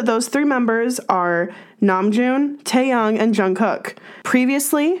know that those 3 members are Namjoon, Taehyung, and Jungkook.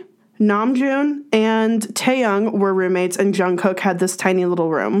 Previously, Namjoon and Taehyung were roommates and Jungkook had this tiny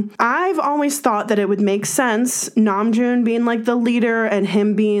little room. I've always thought that it would make sense, Namjoon being like the leader and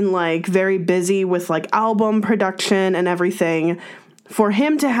him being like very busy with like album production and everything, for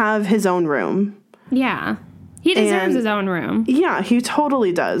him to have his own room. Yeah. He deserves his own room. Yeah, he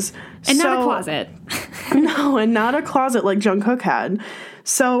totally does. And not a closet. No, and not a closet like Jungkook had.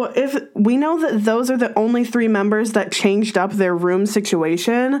 So if we know that those are the only 3 members that changed up their room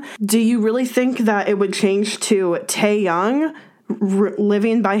situation, do you really think that it would change to Taehyung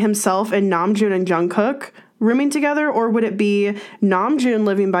living by himself and Namjoon and Jungkook rooming together? Or would it be Namjoon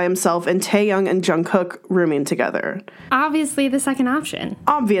living by himself and Taehyung and Jungkook rooming together? Obviously the second option.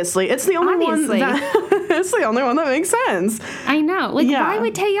 Obviously. It's the only one that makes sense. I know. Like, why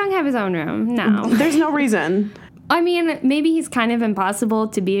would Taehyung have his own room? No. There's no reason. I mean, maybe he's kind of impossible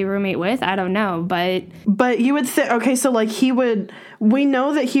to be a roommate with. I don't know, but you would think, okay, so like we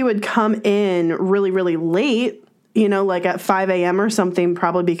know that he would come in really, really late, you know, like at 5 a.m. or something,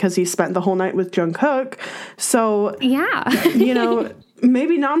 probably because he spent the whole night with Jungkook. So, yeah, you know,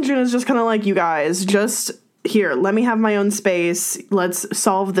 maybe Namjoon is just kind of like, you guys, just here, let me have my own space. Let's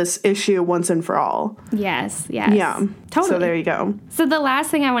solve this issue once and for all. Yes. Yeah. Totally. So there you go. So the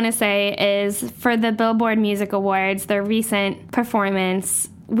last thing I want to say is for the Billboard Music Awards, their recent performance,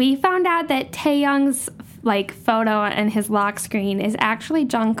 we found out that Taehyung's photo and his lock screen is actually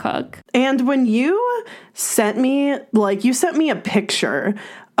Jungkook. And when you sent me a picture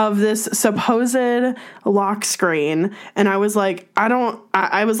of this supposed lock screen, and I was like,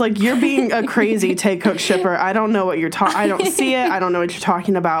 I was like, you're being a crazy Taekook shipper. I don't know what you're talking. I don't see it. I don't know what you're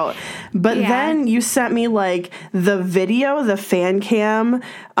talking about. But then you sent me the video, the fan cam,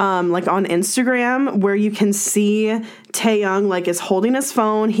 on Instagram, where you can see Taehyung is holding his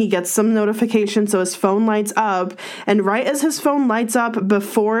phone. He gets some notification, so his phone lights up. And right as his phone lights up,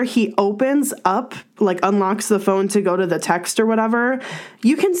 before he opens up, unlocks the phone to go to the text or whatever,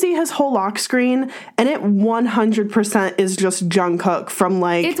 you can see his whole lock screen, and it 100% is just Jungkook from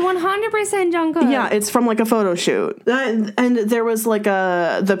It's 100% Jungkook. Yeah, it's from a photo shoot. And there was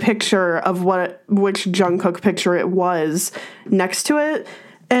the picture of which Jungkook picture it was next to it.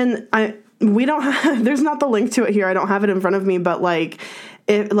 And we don't have, there's not the link to it here. I don't have it in front of me, but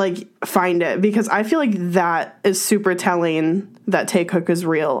find it, because I feel like that is super telling that Taekook is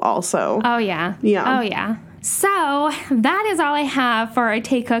real also. Oh, yeah. Yeah. Oh, yeah. So that is all I have for a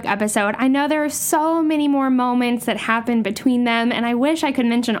Taekook episode. I know there are so many more moments that happen between them, and I wish I could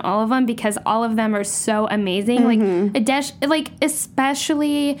mention all of them because all of them are so amazing.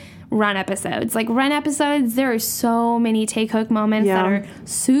 Especially run episodes. Run episodes, there are so many Taekook moments that are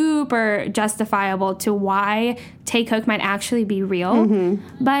super justifiable to why Taekook might actually be real.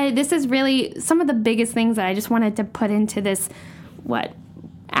 But this is really some of the biggest things that I just wanted to put into this,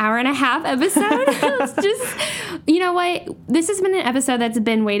 hour and a half episode. It's just, you know what? This has been an episode that's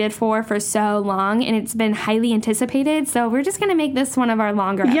been waited for so long, and it's been highly anticipated. So we're just going to make this one of our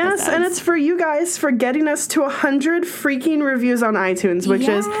longer episodes. Yes, and it's for you guys for getting us to 100 freaking reviews on iTunes, which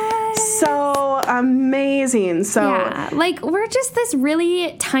is so amazing. So we're just this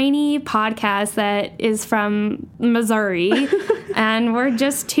really tiny podcast that is from Missouri, and we're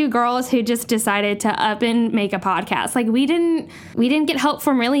just two girls who just decided to up and make a podcast. We didn't get help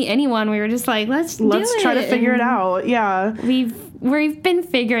from really anyone. We were just let's try to figure it out. Yeah. We've been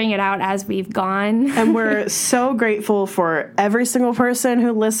figuring it out as we've gone. And we're so grateful for every single person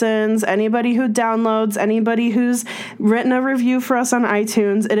who listens, anybody who downloads, anybody who's written a review for us on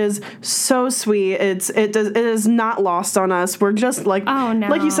iTunes. It is so sweet. It is not lost on us. We're just oh, no.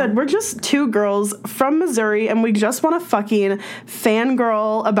 Like you said, we're just two girls from Missouri, and we just want to fucking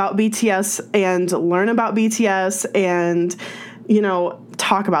fangirl about BTS and learn about BTS and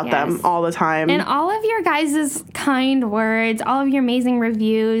talk about them all the time. And all of your guys' kind words, all of your amazing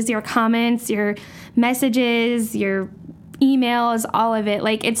reviews, your comments, your messages, your emails, all of it.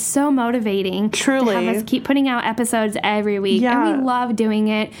 It's so motivating. Truly. To have us keep putting out episodes every week. Yeah. And we love doing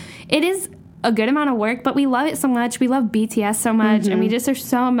it. It is a good amount of work, but we love it so much. We love BTS so much, and we just are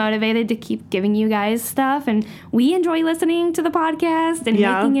so motivated to keep giving you guys stuff. And we enjoy listening to the podcast and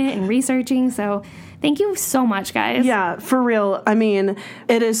making it and researching. So thank you so much, guys. Yeah, for real. I mean,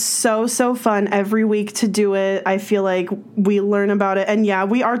 it is so fun every week to do it. I feel like we learn about it. And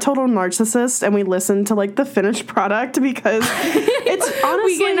we are total narcissists, and we listen to the finished product because it's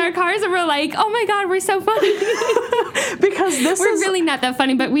honestly... We get in our cars and we're like, oh my God, we're so funny. Because we're really not that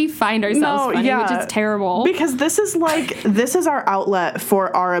funny, but we find ourselves funny, which is terrible. Because this is our outlet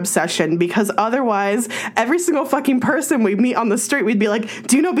for our obsession, because otherwise every single fucking person we meet on the street, we'd be like,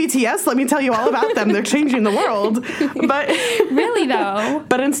 do you know BTS? Let me tell you all about them. They're changing the world. But really though.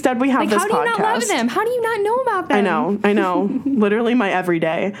 But instead we have this podcast. How do you not love them? How do you not know about them? I know. Literally my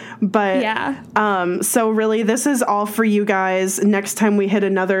everyday. But so really this is all for you guys. Next time we hit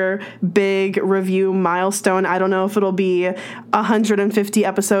another big review milestone, I don't know if it'll be 150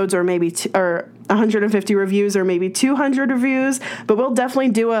 episodes or maybe 150 reviews or maybe 200 reviews, but we'll definitely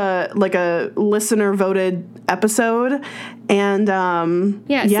do a listener voted episode. And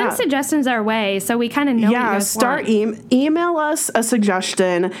send suggestions our way so we kind of know what you guys want. Email us a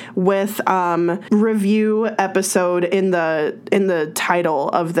suggestion with review episode in the title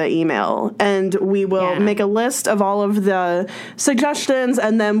of the email, and we will make a list of all of the suggestions,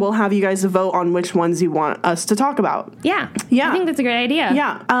 and then we'll have you guys vote on which ones you want us to talk about. I think that's a great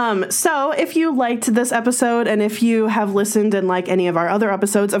idea. So if you liked this episode and if you have listened and like any of our other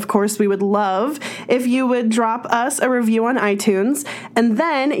episodes, of course, we would love if you would drop us a review on iTunes. And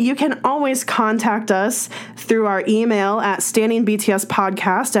then you can always contact us through our email at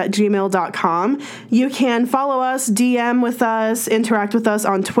standingbtspodcast@gmail.com. You can follow us, DM with us, interact with us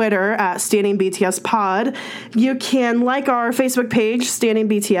on Twitter at standingbtspod. You can like our Facebook page, Standing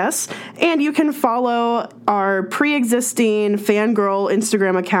BTS, and you can follow our pre-existing fangirl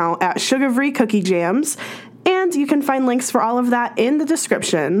Instagram account at Sugar-Free Cookie Jams. And you can find links for all of that in the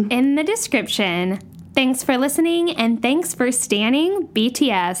description. In the description. Thanks for listening, and thanks for standing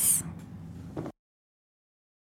BTS.